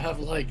 Yeah, I have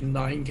like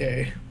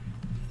 9k.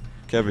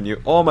 Kevin,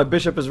 you. Oh, my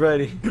bishop is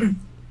ready.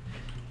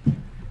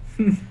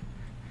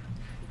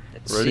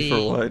 Let's Ready see.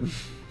 for what?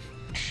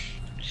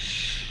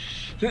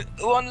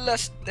 One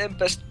last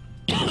tempest.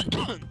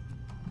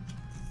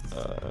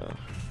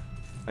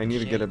 I need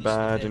to get a Shady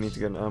badge. I steps. need to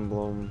get an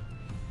emblem.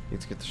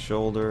 Need to get the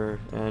shoulder.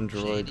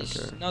 Android. Shade is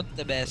Okay. not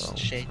the best. Oh,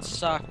 Shade terrible,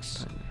 sucks.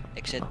 terrible.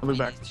 Except I'll be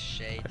back. Willy's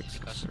Shade, Thanks,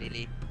 because sir.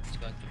 Willy is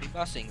going to be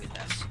bossing with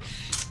us.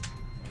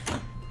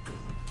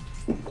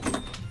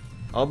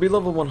 I'll be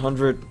level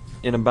 100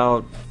 in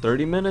about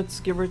 30 minutes,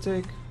 give or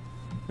take,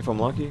 if I'm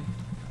lucky.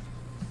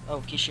 Oh,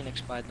 Kishin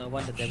expired. No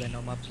wonder there were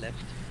no maps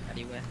left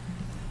anywhere.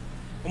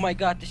 Oh my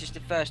god, this is the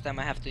first time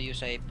I have to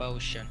use a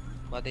potion.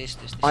 What is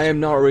this? This I is- am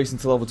not racing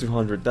to level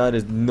 200. That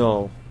is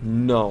no,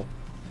 not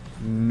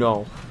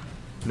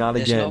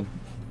There's again.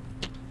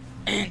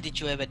 Did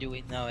you ever do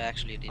it? No,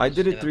 actually, I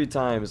did it never. 3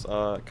 times.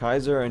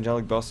 Kaiser,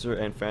 Angelic Buster,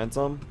 and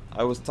Phantom.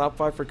 I was top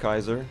 5 for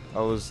Kaiser. I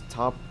was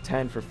top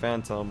 10 for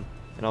Phantom,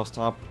 and I was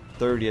top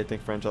 30, I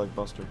think, for Angelic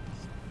Buster.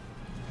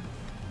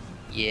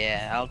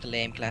 Yeah, all the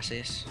lame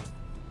classes.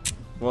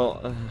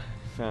 Well,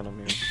 Phantom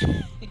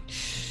here.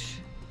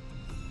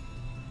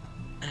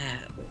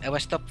 I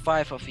was top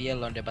 5 of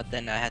Yellownder, but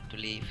then I had to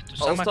leave.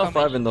 To I was summer top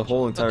 5 in the competition,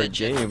 whole entire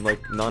potential. game,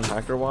 like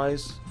non-hacker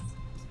wise.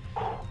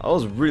 I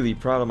was really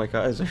proud of my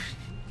Kaiser.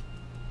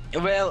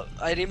 Well,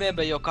 I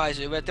remember your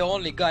Kaiser. You were the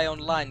only guy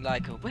online.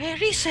 Like, where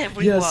is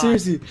everyone? Yeah,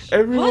 seriously,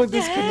 everyone What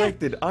the heck?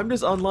 disconnected. I'm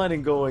just online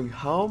and going,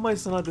 how am I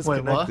still not Wait, what?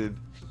 disconnected?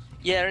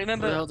 Yeah, What the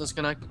remember hell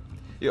disconnect?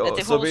 Yo, that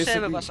the so whole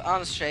server basically,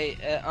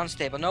 was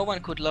unstable. No one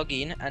could log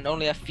in, and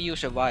only a few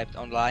survived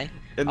online.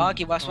 and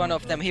Aki was one Oh,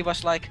 of them. He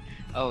was like,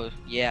 "Oh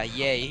yeah,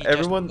 yeah." He just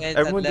everyone went and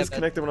everyone leveled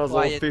disconnected when I was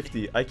level quietly.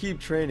 50. I keep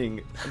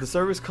training. The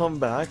servers come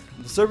back.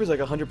 The server's like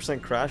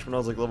 100% crash when I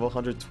was like level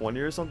 120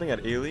 or something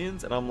at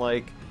Aliens, and I'm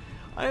like,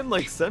 I am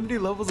like 70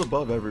 levels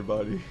above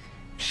everybody.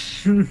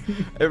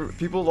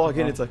 People log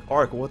in, it's like,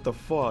 Ark, what the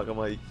fuck? I'm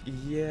like,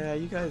 yeah,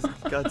 you guys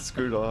got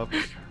screwed up.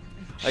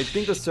 I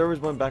think the servers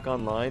went back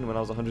online when I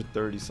was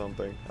 130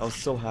 something. I was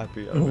so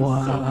happy. I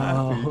was so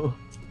happy.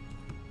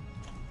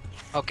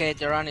 Okay,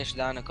 the run is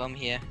done. Come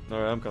here.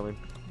 Alright, I'm coming.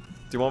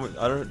 Do you want me?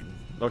 I don't.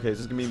 Okay, it's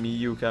just gonna be me,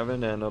 you,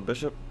 Kevin, and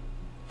Bishop?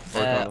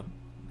 Or Kana?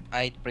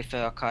 I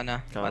prefer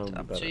Kana, Kana but would be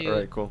up better. to you.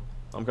 Alright, cool.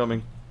 I'm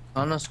coming.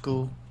 Anna's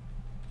cool.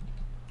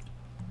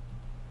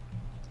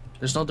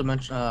 There's no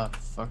dimension.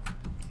 Fuck.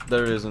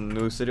 There it is in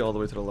New City, all the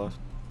way to the left.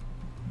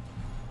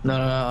 No,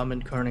 I'm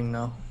in Kerning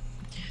now.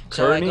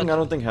 So I Kerning, I got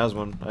don't think has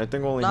one. I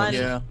think only nine,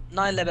 has. Yeah.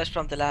 9 levels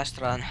from the last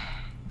run.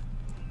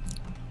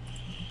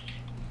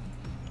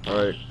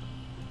 Alright.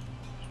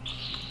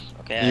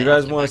 Okay. You I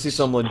guys have to want to max see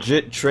some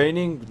legit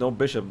training? No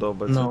Bishop though,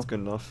 but No. it's good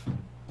enough.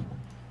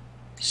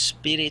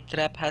 Spirit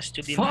trap has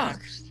to be Fuck.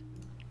 maxed.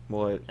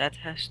 What? That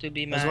has to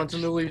be I just went to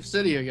maxed. New Leaf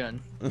City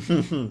again.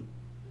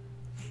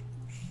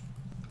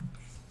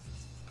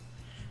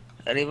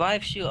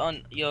 Revives you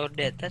on your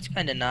dead. That's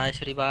kind of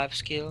nice. Revive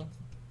skill.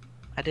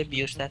 I'd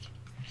abuse that.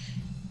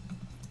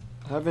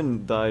 I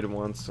haven't died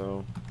once,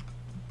 so.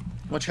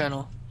 What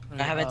channel?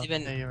 I haven't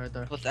even yeah, right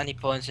there. put any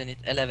points in it.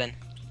 11.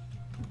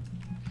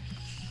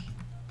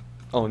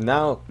 Oh,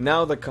 now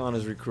the con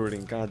is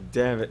recruiting. God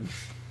damn it.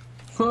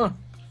 Huh.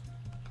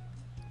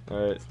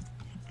 Alright.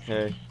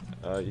 Hey,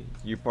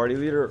 you party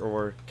leader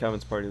or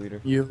Kevin's party leader?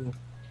 You.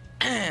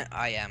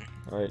 I am.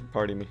 Alright,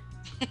 party me.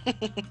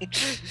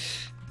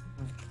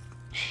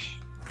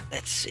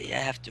 Let's see. I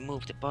have to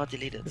move the party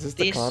leader. Is this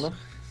the Kana?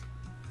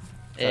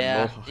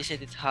 Yeah. mohawk.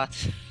 Isn't it hot?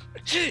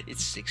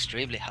 It's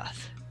extremely hot.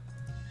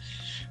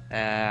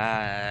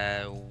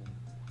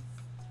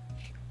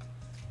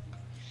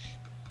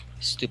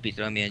 Stupid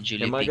Romeo and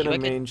Juliet. Am I Pinky gonna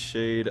Bucket. main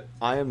shade?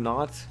 I am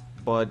not,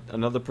 but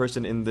another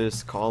person in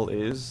this call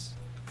is.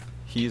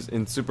 He's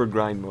in super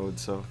grind mode,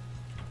 so.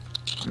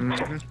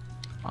 Mm-hmm.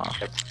 Ah.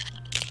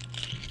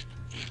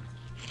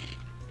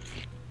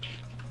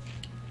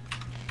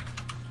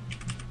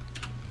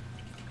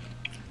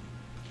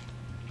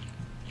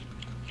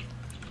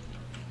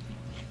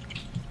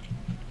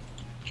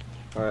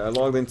 Alright, I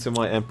logged into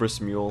my Empress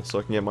Mule so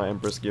I can get my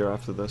Empress gear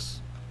after this.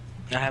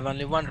 I have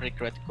only one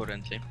regret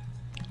currently.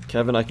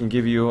 Kevin, I can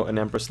give you an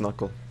Empress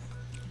Knuckle.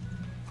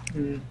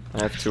 I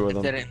have 2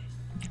 of them.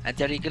 And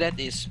the regret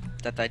is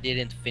that I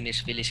didn't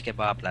finish Philly's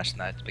kebab last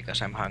night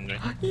because I'm hungry.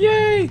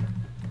 Yay!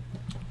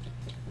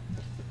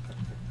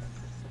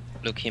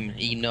 Look him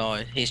ignore.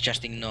 He's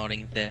just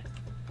ignoring the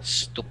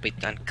stupid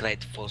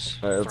ungrateful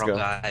Alright, let's frog go.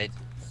 eyed.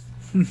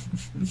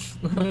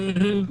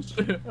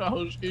 I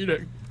was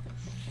eating.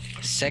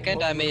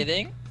 Second I'm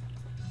eating.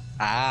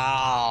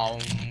 Ow.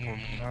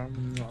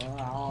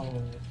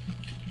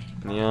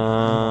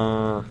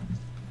 Yeah.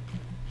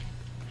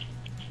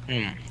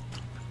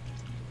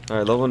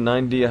 Alright, level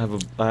 90, I have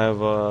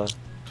a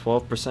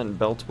 12%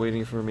 belt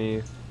waiting for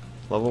me.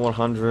 Level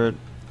 100,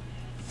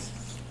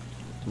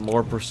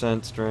 more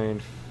percent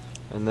strength,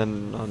 and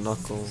then a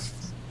knuckle.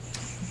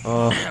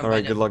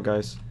 Alright, good luck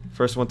guys.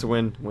 First one to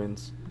win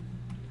wins.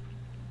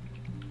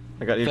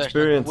 I got the First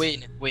experience.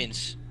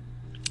 wins.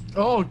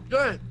 Oh,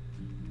 shit!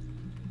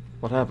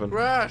 What happened?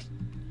 Crash!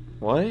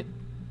 What?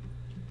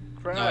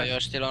 Crash! No, you're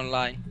still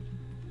online.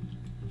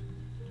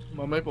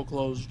 My maple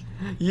closed.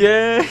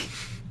 Yeah!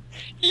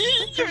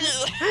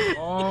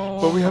 Oh,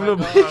 But we have my no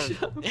God.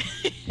 bishop.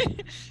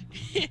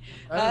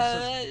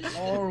 That is such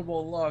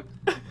horrible luck.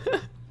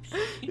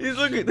 He's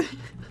looking.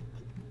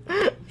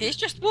 He's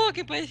just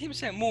walking by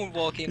himself,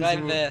 moonwalking He's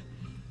right mo- there.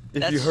 If you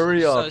That's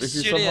hurry up, so if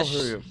you somehow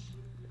serious.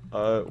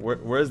 hurry up.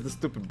 Where's the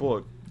stupid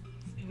book?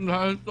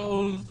 That's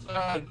so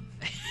sad.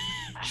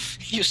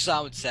 You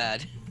sound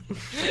sad.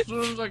 As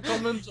soon as I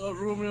come into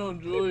Romeo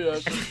and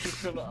Juliet, it's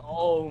just gonna.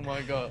 Oh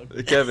my God.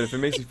 Kevin, if it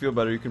makes you feel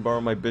better, you can borrow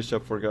my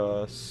bishop for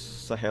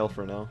Sahel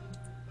for now.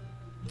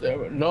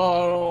 Damn it.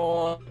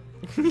 No,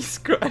 He's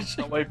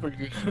scratching. I'll wait for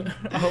you.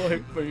 I'll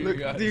wait for you Look,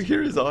 guys. do you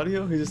hear his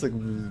audio? He's just like.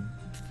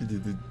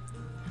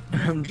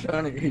 I'm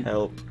trying to eat.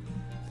 Help.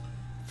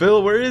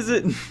 Phil, where is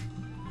it?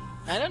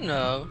 I don't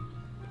know.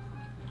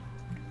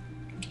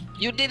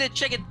 You didn't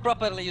check it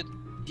properly, you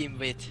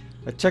dimwit.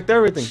 I checked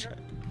everything.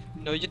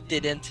 No, you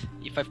didn't.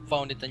 If I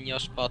found it on your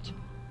spot.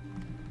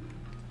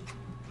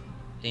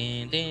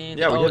 Yeah, we hit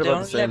they're about the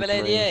on same level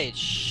range. 88.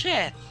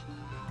 Shit!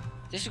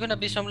 This is gonna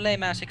be some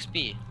lame ass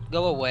XP.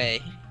 Go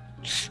away.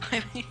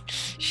 I mean,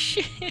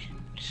 shit.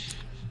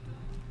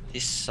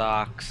 This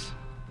sucks.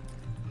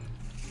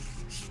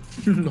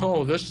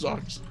 No, this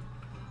sucks.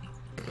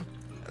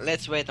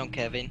 Let's wait on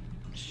Kevin.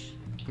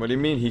 What do you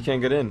mean? He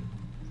can't get in?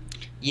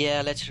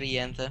 Yeah, let's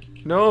re-enter.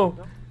 No!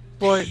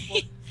 But.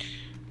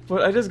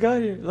 But I just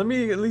got here. Let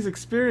me at least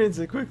experience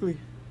it quickly.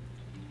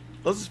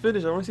 Let's just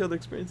finish. I want to see how the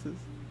experience is.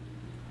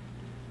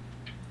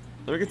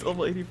 Let me get to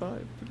level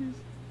 85, please.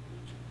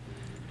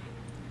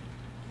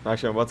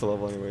 Actually, I'm about to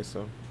level anyway,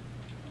 so.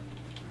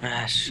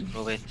 Ah,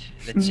 screw it.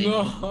 Let's see.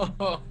 No.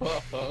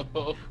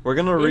 We're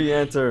gonna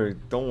re-enter.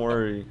 Don't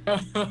worry.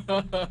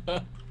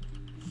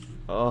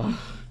 Oh,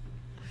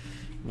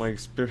 my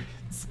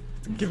experience.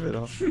 Give it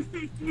up.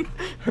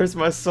 Hurts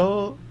my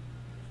soul.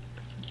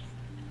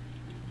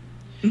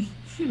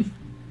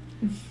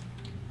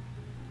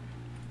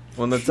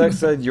 When the text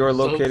said you're So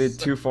located sad.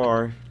 too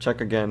far,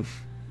 check again.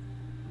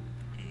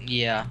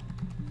 Yeah,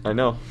 I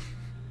know.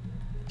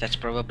 that's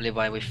probably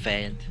why we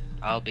failed.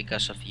 All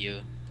because of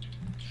you.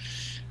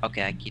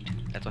 Okay, I kid.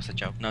 That was a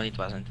joke. No, it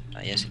wasn't.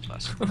 Yes, it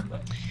was.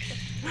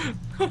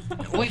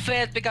 We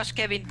failed because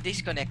Kevin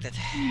disconnected.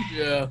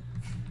 Yeah.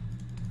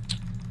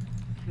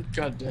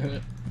 God damn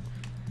it.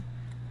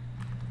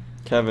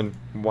 Kevin,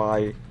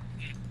 why?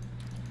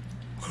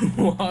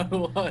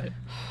 Why?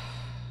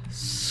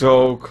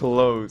 So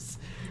close.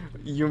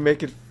 You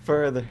make it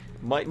further.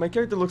 My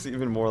character looks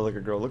even more like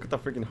a girl. Look at the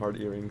freaking heart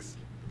earrings.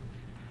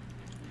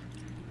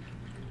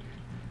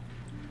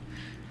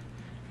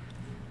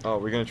 Oh,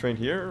 we're gonna train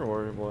here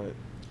or what?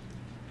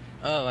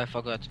 Oh, I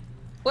forgot.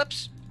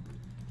 Whoops!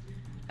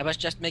 I was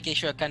just making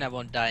sure Kana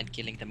won't die and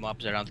killing the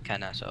mobs around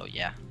Kana, so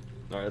yeah.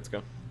 Alright, let's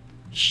go.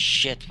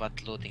 Shit, what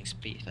looting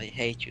speed. I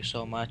hate you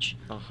so much.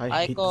 Oh, I I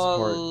hate this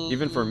part. call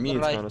Even for me, it's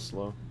right- kind of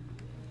slow.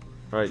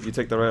 Alright, you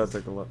take the right, I'll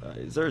take the left.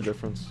 Is there a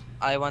difference?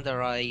 I want the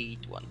right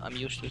one. I'm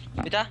used to it.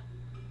 Mitä?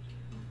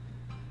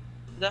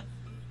 Mitä?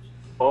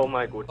 Oh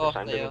my goodness, Oh,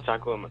 I'm there doing you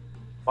Jagum.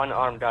 One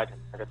arm died,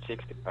 I got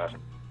 60%.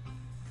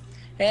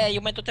 Hey,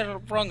 you went to the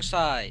wrong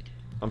side.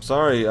 I'm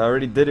sorry, I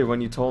already did it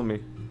when you told me.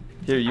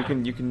 Here, you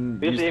can Do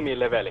you see me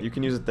leveling? you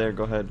can use it there.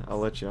 Go ahead. I'll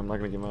let you. I'm not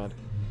gonna get mad.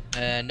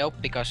 Nope,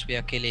 because we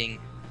are killing...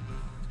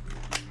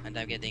 And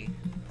I'm getting...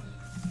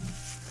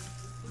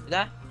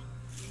 Mitä?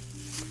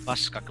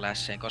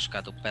 Paskaklassi, en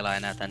koskaan tuu pelaa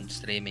enää tän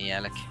streamin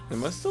jälkeen.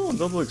 Am I still on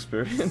double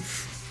experience?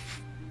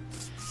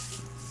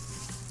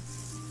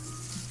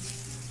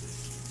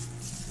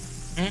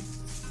 Hmm?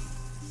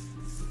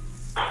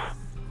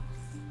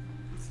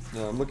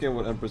 Yeah, I'm looking at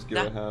what Empress gear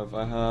I have.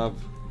 I have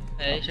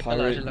Ei, se pelaa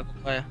pirate- sillä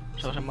koko ajan.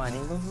 Se on se maini.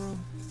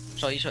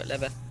 Se on iso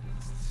level.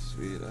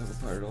 Sweet, I have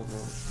a pirate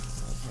overall.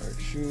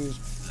 Pirate shoes.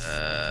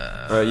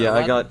 Alright, yeah,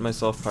 I got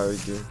myself pirate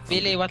gear.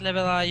 Billy, what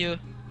level are you?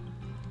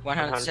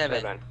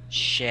 107. 107.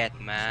 Shit,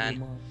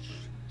 man.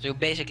 So you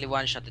basically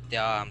one-shotted the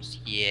arms.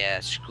 Yeah,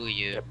 screw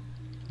you. Yep.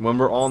 When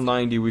we're all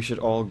 90, we should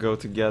all go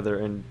together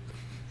and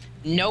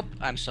Nope,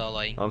 I'm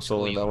soloing. I'm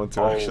soloing that one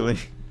too, Oh. actually.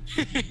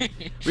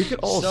 We could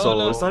all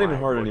solo. It's not even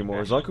hard my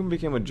anymore. goodness. Zakun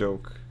became a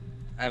joke.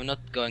 I'm not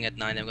going at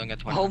 9, I'm going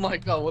at 1. Oh my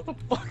god, what the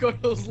fuck are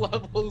those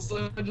levels?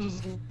 I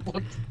just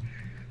looked.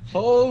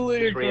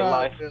 Holy It's real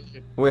crap. life.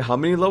 Wait, how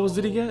many levels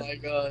did he Oh get? my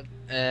god.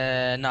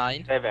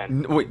 9.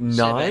 7. Wait,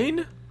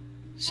 9?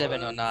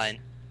 7 or 9.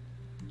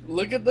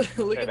 Look at the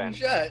Seven.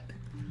 chat.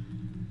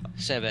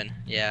 7,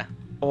 yeah.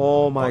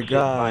 Oh my shit,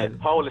 god.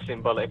 My holy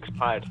symbol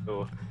expired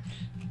too.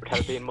 Would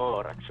have been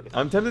more actually.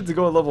 I'm tempted to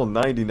go at level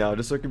 90 now,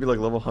 just so I could be like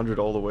level 100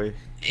 all the way.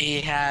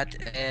 He had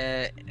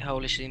a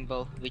holy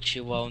symbol, which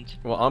you won't.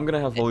 Well, I'm gonna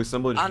have holy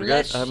symbol. Just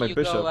Unless forget I have my you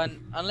bishop. go and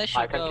unless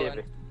you I can go give and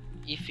it.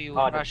 if you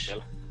Hard rush,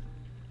 still.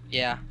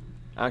 yeah.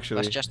 I Actually,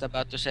 was just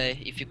about to say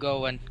if you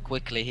go and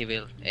quickly he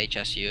will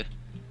HS you.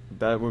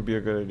 that would be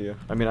a good idea.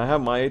 I mean, I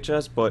have my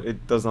HS, but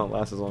it does not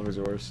last as long as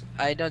yours.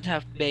 I don't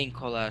have Bane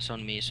collars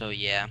on me, so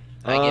yeah.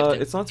 I gave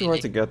them It's not too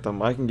hard to get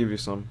them. I can give you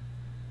some.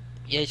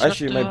 Yeah, it's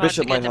Actually, not my too hard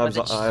bishop to might get them, have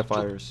but it's Eye of too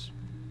Fires.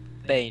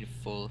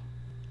 painful.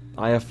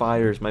 Eye of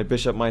Fires. My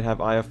bishop might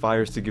have Eye of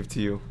Fires to give to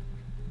you.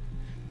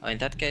 Oh, in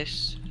that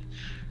case,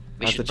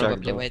 we I have should to check,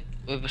 probably though. wait.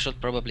 We should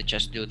probably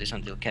just do this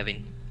until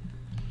Kevin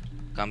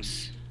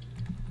comes.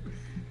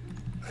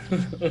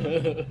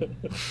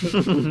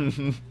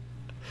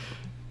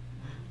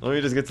 Let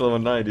me just get to level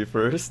 90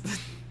 first.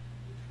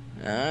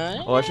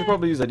 Oh, I should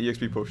probably use that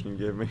EXP potion you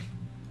gave me.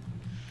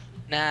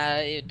 Nah,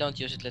 you don't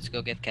use it. Let's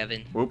go get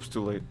Kevin. Whoops,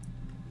 too late.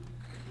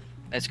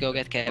 Let's go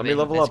get Kevin. Let me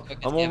level Let's up. go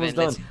get I'm Kevin. almost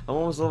Let's- done. I'm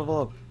almost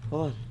level up.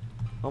 Hold on.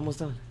 Almost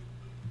done.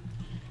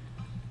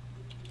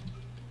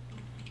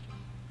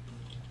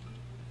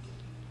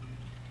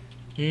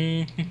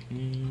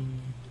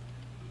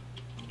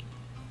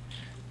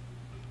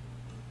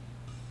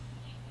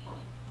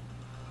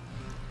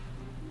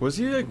 Was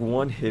he like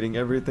one hitting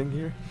everything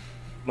here?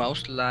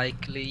 Most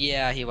likely,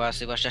 yeah, he was.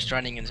 He was just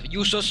running and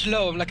you so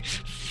slow. I'm like,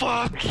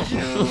 fuck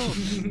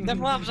you. The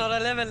mobs are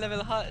 11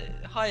 level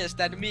highest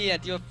than me,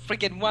 and you're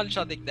freaking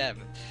one-shotting them.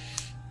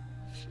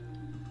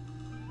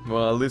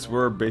 Well, at least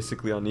we're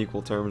basically on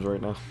equal terms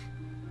right now.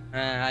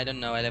 I don't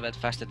know. I leveled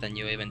faster than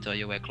you, even though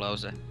you were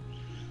closer.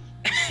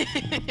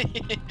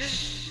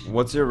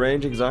 What's your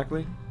range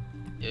exactly?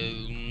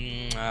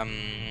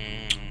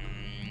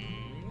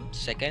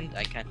 Second,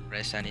 I can't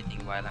press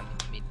anything while I'm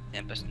in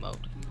Tempest mode.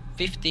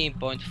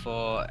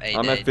 15.488.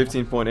 I'm at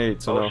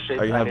 15.8, so Oh no, shit,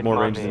 I I have need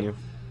more range money. than you.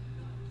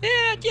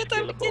 Yeah,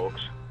 Skill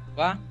books.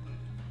 What?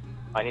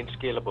 I need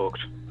skill books.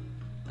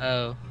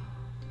 Oh.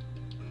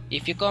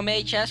 If you come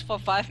HS for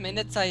 5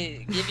 minutes,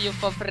 I give you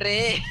for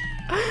free.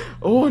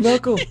 Oh,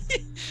 Knuckle!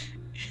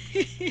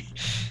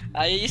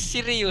 Are you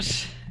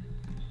serious?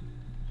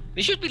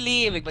 We should be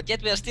leaving, but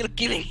yet we are still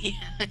killing him.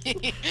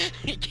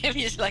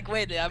 Kevin is like,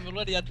 wait, I'm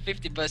already at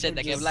 50% I'm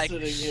again. just Like,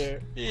 sitting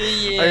here.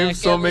 yeah. I am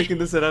so Kevin. making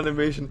this an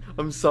animation.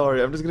 I'm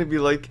sorry. I'm just gonna be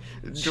like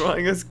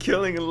drawing us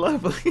killing and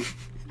leveling,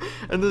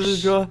 and then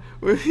just draw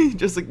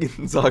just like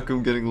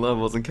Zakum getting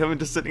levels and Kevin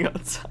just sitting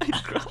outside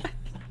crying.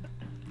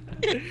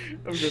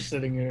 I'm just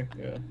sitting here.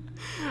 Yeah.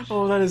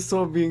 Oh, that is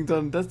so being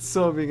done. That's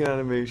so being an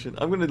animation.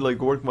 I'm gonna like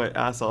work my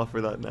ass off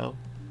for that now.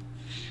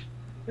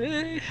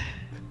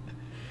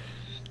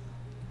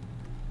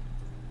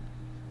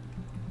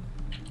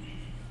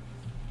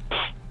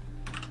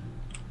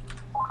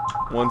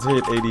 Once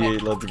hit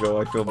 88, let's go.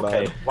 I feel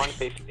Okay, bad.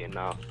 150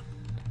 now.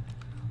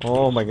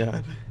 Oh my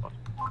god.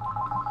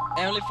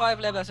 Only 5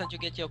 levels and you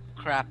get your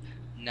crap.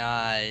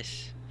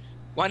 Nice.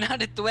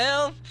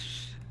 112?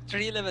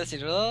 3 levels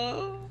in a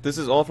row? This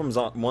is all from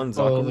one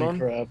Holy Zakum run?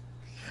 crap.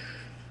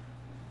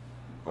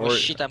 Oh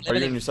shit, I'm are you in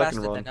leveling your second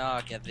faster run? than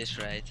Ark at this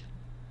rate.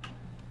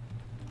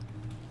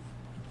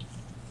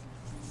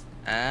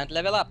 And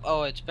level up.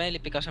 Oh, it's mainly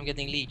because I'm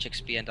getting Leech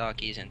XP and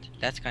Ark isn't.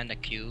 That's kinda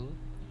cute.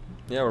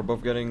 Yeah, we're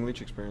both getting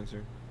leech experience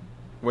here.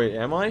 Wait,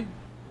 am I?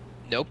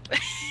 Nope.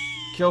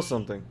 Kill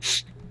something.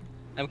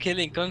 I'm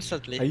killing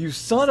constantly. Are you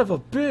son of a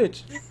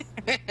bitch?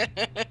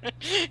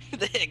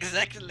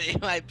 Exactly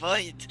my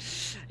point.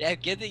 Yeah,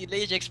 getting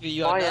Leech XP,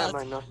 you Why are am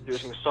not. I not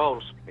using soul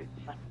split?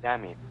 God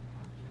damn it.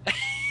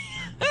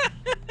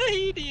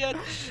 Idiot.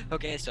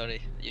 Okay,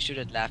 sorry. You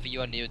shouldn't laugh.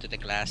 You are new to the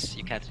class.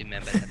 You can't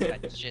remember that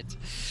kind of shit.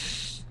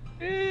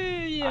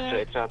 Yeah.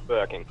 Actually, it's not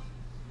working.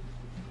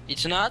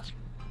 It's not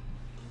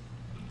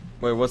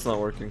Wait, what's not I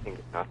working? think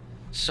it's not.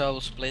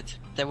 soul split.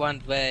 The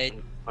one way.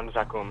 On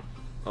Zakum.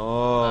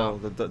 Oh,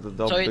 the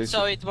double basic.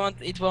 So it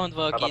won't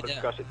work Probably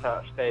either. because it's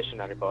a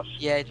stationary boss.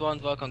 Yeah, it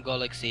won't work on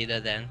Golix either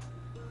then.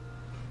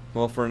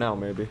 Well, for now,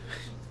 maybe.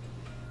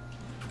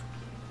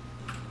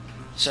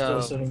 So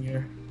Still sitting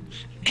here.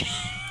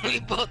 we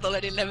both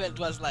already leveled.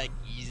 Was like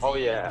easy. Oh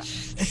yeah.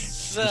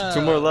 So... Just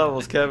 2 more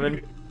levels,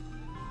 Kevin.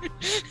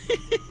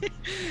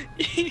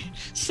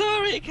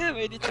 Sorry,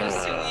 Kevin. It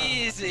was too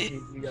easy.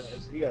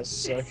 You guys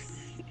suck.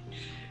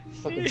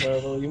 Fucking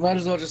terrible. You might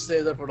as well just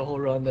stay there for the whole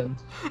run then.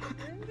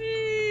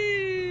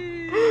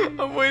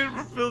 I'm waiting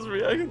for Phil's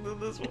reaction to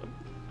this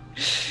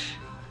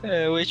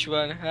one. Which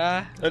one,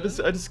 huh? I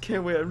just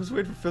can't wait. I'm just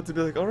waiting for Phil to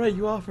be like, alright,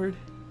 you offered.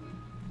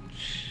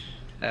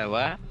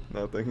 What?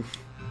 Nothing.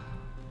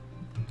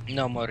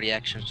 No more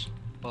reactions.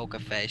 Poker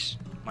face.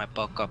 My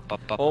poker pop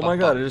pop. Oh my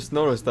god, I just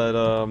noticed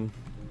that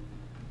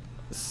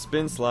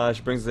spin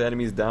slash brings the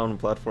enemies down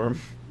platform.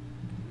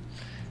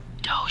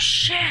 Oh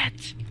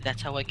shit!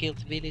 That's how I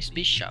killed Willis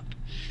Bishop.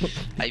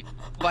 I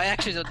by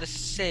accident the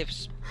safe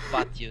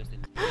spot used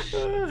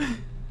it.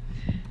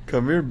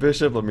 Come here,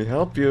 Bishop, let me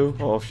help you.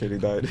 Oh shit, he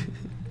died.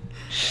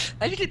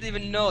 I didn't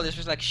even know this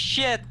was like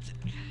shit.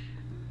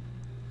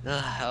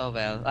 Ugh, oh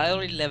well, I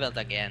already leveled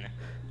again.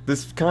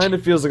 This kind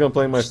of feels like I'm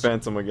playing my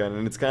Phantom again,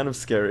 and it's kind of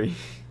scary.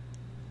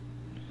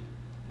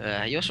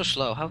 You're so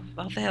slow. How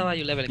the hell are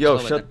you leveling Yo,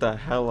 slower shut the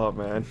hell up,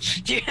 man.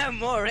 Do you have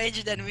more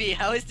range than me?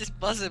 How is this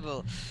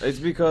possible? It's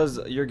because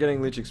you're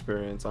getting leech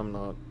experience, I'm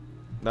not.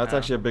 That's Oh.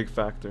 actually a big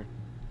factor.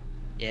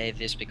 Yeah, it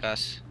is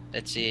because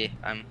let's see,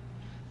 I'm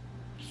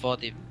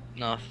 40,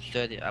 no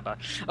 30 about.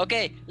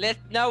 Okay,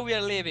 now we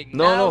are leaving.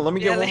 No, Now no, let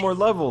me we are get one li- more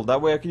level.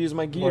 That way I can use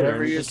my gear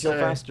Whatever and you you can kill say.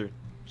 faster.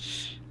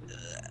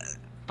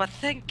 But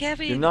thank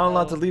Kevin. You're not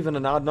allowed to Oh. leave in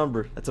an odd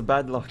number. That's a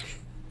bad luck.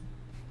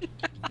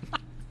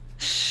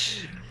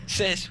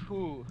 Says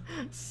who?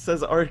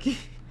 Says Arky.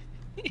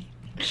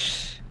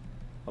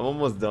 I'm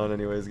almost done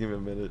anyways, give me a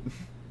minute.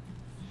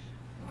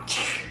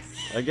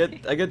 I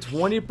get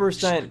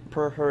 20%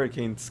 per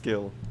hurricane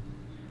skill.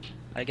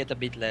 I get a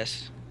bit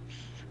less.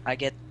 I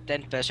get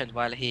 10%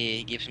 while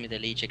he gives me the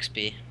leech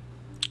XP.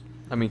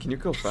 I mean, can you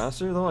go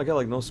faster though? I got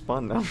like no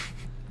spawn now.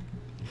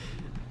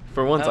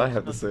 For once No, I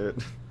have to no. say it.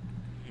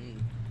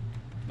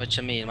 What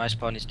you mean? My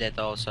spawn is dead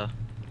also.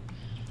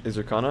 Is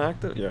your Kana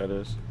active? Yeah, it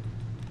is.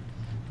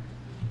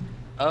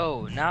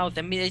 Oh, now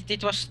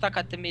it was stuck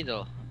at the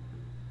middle.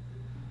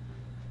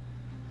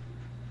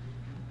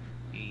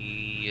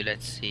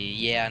 Let's see.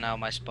 Yeah, now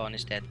my spawn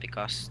is dead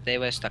because they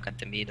were stuck at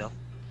the middle.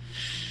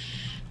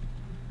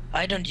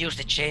 I don't use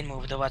the chain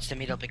move towards the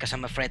middle because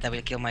I'm afraid I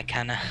will kill my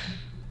Kana.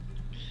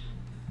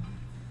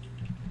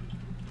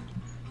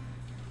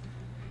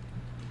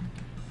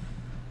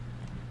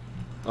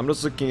 I'm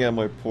just looking at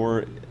my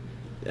poor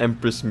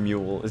Empress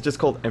Mule. It's just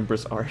called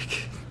Empress Arc.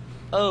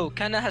 Oh,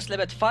 Kana has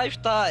leveled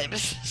 5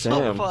 times so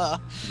Damn. far.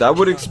 That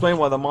would explain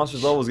why the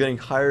monster's level is getting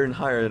higher and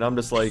higher, and I'm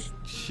just like,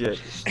 shit.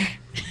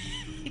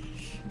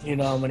 You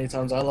know how many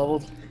times I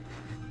leveled?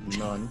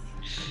 None.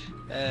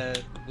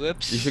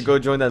 Whoops. You should go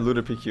join that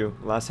Looter PQ.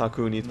 Last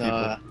Haku needs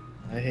Nah,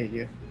 I hate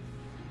you.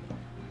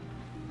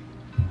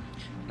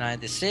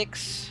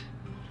 96.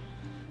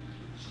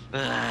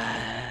 people.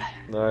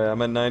 Alright,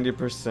 I'm at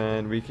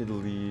 90%. We could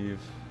leave.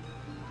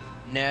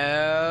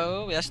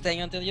 No, we are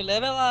staying until you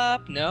level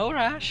up. No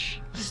rush.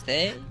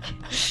 Stay.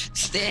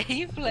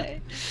 Stay,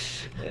 play.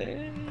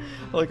 I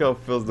like how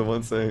Phil's the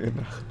one saying it.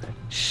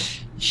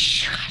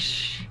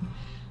 Shush.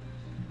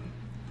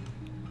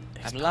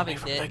 I'm loving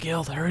from it. the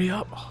guild. Hurry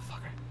up! Oh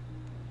fucker.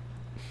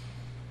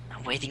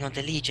 I'm waiting on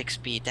the Leech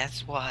XP,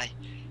 that's why.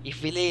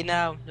 If we leave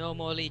now, no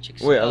more Leech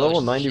XP. Wait, at Oh,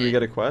 level 90 we shit.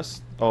 get a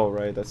quest? Oh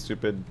right, that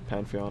stupid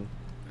Pantheon.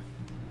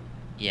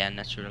 Yeah,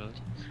 naturally.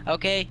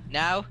 Okay,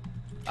 now.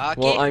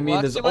 Okay, Well, I mean,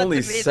 walk there's towards only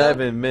the middle.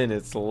 7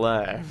 minutes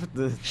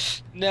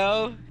left.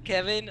 No,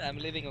 Kevin, I'm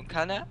leaving on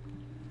Kana.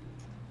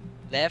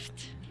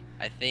 Left,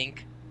 I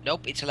think.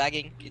 Nope, it's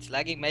lagging. It's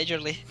lagging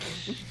majorly.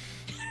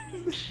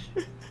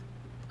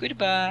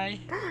 Goodbye.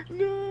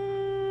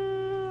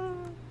 No.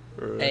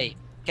 Hey,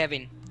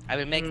 Kevin, I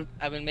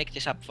will make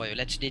this up for you.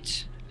 Let's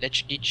ditch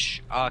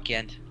Arky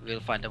and we'll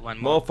find the one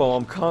more. Mofo,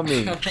 I'm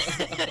coming.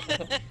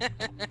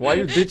 Why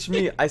you ditch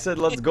me? I said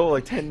let's go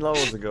like 10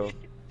 levels ago.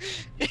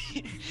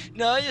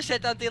 No, you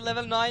said until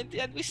level 90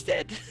 and we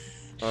stayed.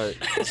 Alright.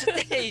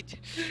 Stayed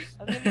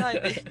until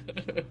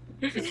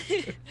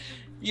 90.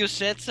 You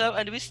said so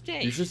and we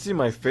stayed. You should see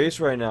my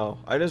face right now.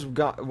 I just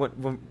got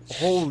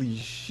holy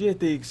shit,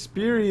 the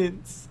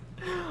experience.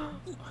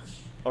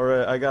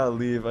 Alright, I gotta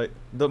leave.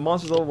 The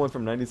monster's level went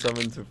from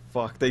 97 to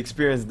fuck. The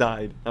experience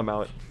died. I'm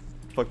out.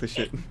 Fuck this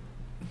shit.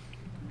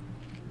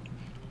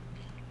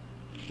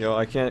 Yo,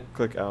 I can't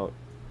click out.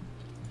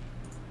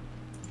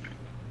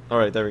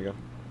 Alright, there we go.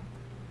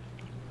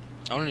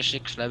 Only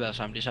 6 levels,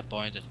 I'm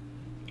disappointed.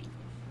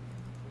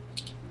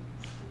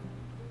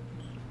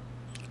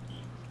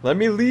 Let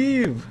me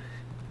leave!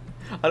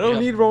 I don't Yeah.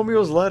 need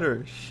Romeo's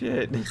letter.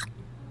 Shit.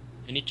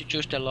 You need to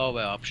choose the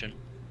lower option.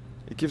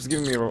 It keeps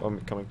giving me I'm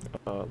coming.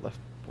 Left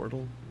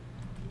portal.